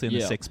spot in the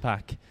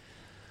 6-pack.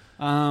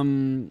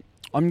 I'm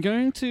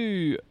gonna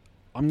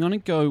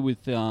go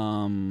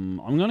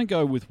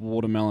with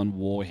Watermelon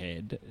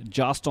Warhead,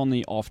 just on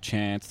the off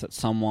chance that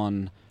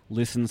someone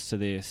listens to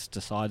this,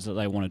 decides that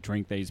they want to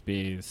drink these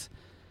beers,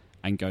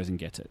 and goes and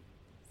gets it.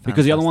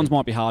 Because the other ones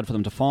might be hard for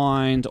them to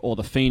find, or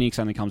the Phoenix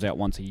only comes out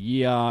once a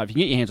year. If you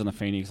can get your hands on the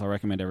Phoenix, I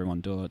recommend everyone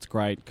do it. It's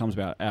great. It comes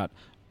out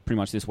pretty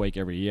much this week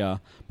every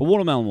year. But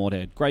Watermelon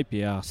Warhead, great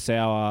beer,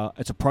 sour.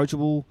 It's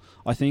approachable,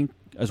 I think,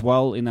 as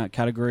well in that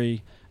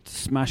category. It's a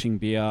smashing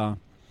beer.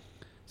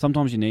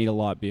 Sometimes you need a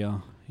light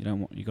beer.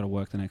 You got to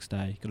work the next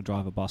day. You got to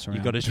drive a bus around.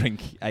 You got to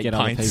drink 8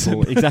 pints.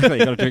 Exactly.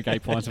 You got to drink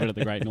 8 pints of it at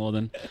the Great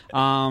Northern.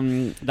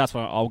 That's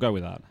why I'll go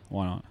with that.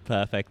 Why not?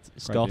 Perfect,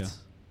 great Scott. Beer.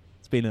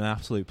 Been an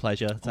absolute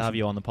pleasure to have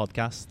you on the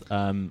podcast.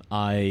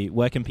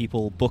 Where can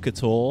people book a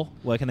tour?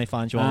 Where can they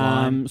find you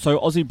online? So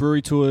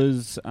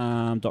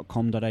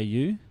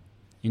AussieBreweryTours.com.au.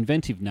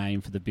 Inventive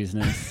name for the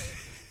business.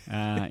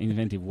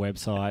 inventive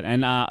website.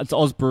 And it's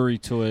Oz Brewery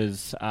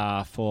Tours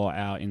for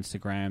our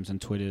Instagrams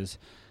and Twitters.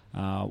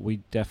 We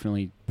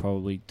definitely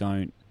probably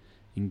don't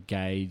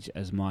engage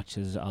as much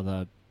as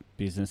other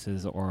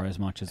businesses or as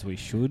much as we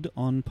should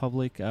on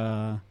public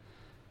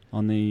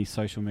on the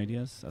social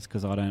medias. That's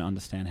because I don't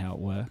understand how it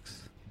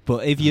works.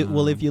 But if you're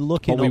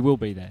looking, we will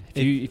be there.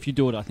 If you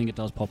do it, I think it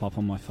does pop up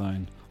on my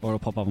phone, or it'll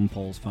pop up on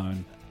Paul's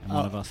phone, and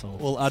one of us will.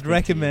 Well, I'd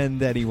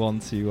recommend anyone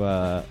to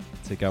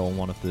go on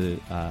one of the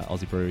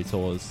Aussie Brewery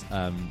Tours.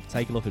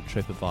 Take a look at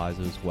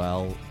TripAdvisor as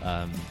well.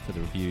 For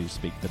the reviews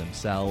speak for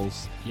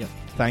themselves. Yep.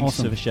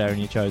 Thanks for sharing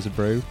your chosen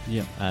brew.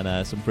 Yep.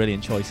 And some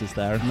brilliant choices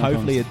there. And No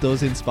hopefully problems. it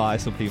does inspire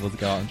some people to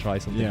go out and try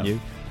something new.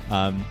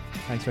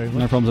 Thanks very much.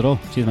 No problems at all.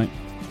 Cheers, mate.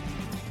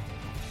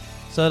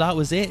 So that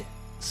was it,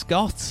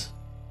 Scott,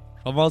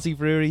 from Aussie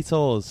Brewery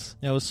Tours.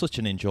 It was such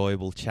an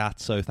enjoyable chat,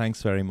 so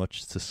thanks very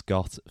much to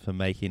Scott for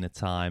making the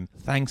time.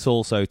 Thanks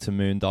also to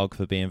Moondog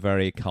for being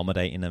very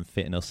accommodating and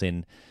fitting us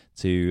in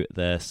to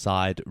the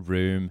side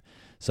room,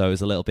 so it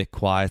was a little bit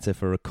quieter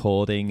for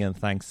recording, and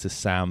thanks to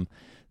Sam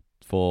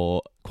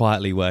for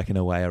quietly working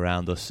her way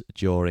around us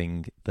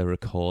during the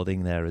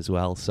recording there as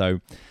well. So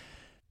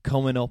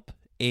coming up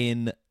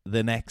in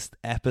the next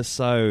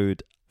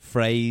episode,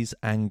 Phrase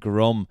and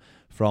Grum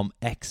from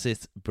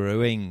Exit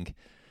Brewing.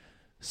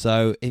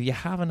 So if you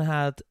haven't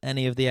had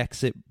any of the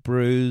Exit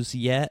brews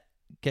yet,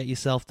 get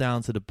yourself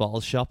down to the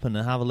bottle shop and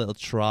have a little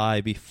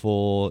try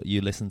before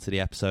you listen to the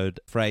episode.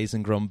 Phrase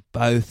and Grum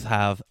both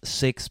have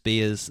 6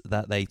 beers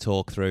that they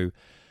talk through.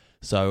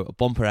 So a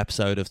bumper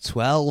episode of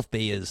 12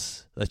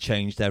 beers that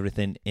changed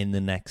everything in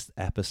the next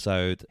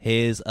episode.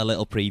 Here's a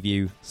little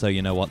preview so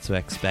you know what to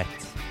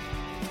expect.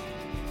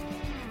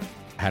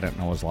 Had it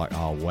and I was like,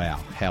 oh wow,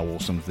 how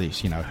awesome is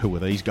this? Who are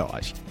these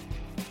guys?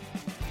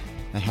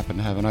 They happened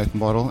to have an open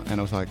bottle, and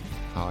I was like,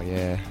 oh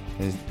yeah,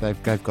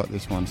 they've got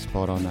this one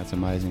spot on, that's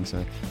amazing. So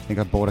I think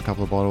I bought a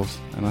couple of bottles,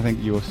 and I think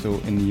you were still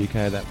in the UK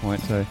at that point,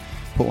 so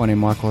put one in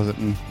my closet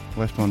and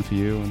left one for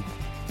you, and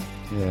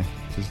yeah.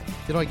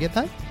 Did I get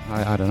that?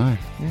 I don't know.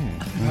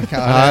 Yeah. Okay.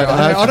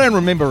 I don't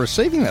remember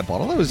receiving that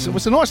bottle. It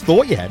was a nice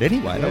thought you had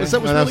anyway. Yeah.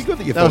 That was really good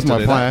that you that thought was my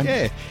to do plan.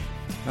 that.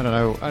 Yeah. I don't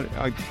know.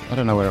 I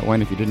don't know where it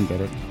went if you didn't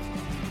get it.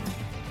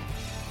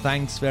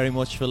 Thanks very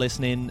much for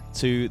listening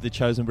to the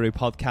Chosen Brew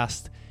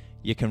podcast.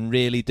 You can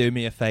really do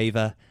me a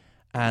favour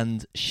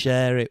and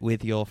share it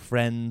with your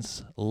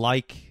friends.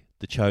 Like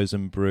the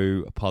Chosen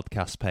Brew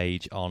podcast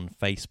page on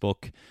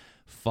Facebook.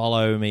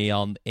 Follow me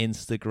on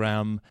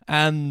Instagram.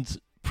 And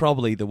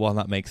probably the one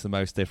that makes the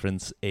most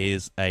difference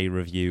is a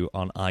review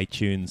on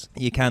iTunes.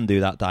 You can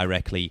do that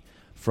directly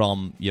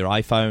from your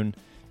iPhone.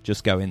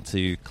 Just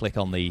click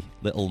on the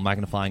little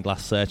magnifying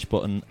glass search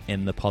button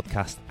in the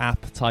podcast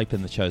app, type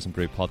in the Chosen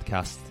Brew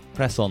podcast,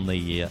 press on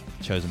the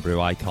Chosen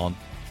Brew icon.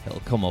 It'll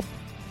come up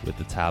with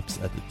the tabs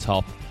at the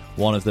top.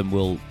 One of them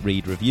will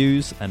read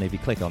reviews, and if you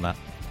click on that,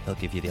 it'll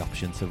give you the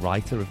option to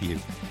write a review.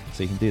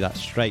 So you can do that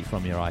straight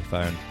from your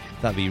iPhone.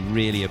 That'd be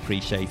really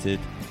appreciated.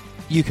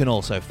 You can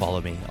also follow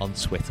me on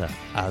Twitter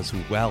as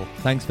well.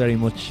 Thanks very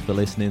much for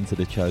listening to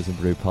the Chosen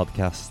Brew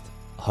podcast.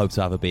 I hope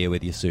to have a beer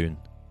with you soon.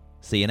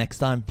 See you next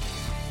time.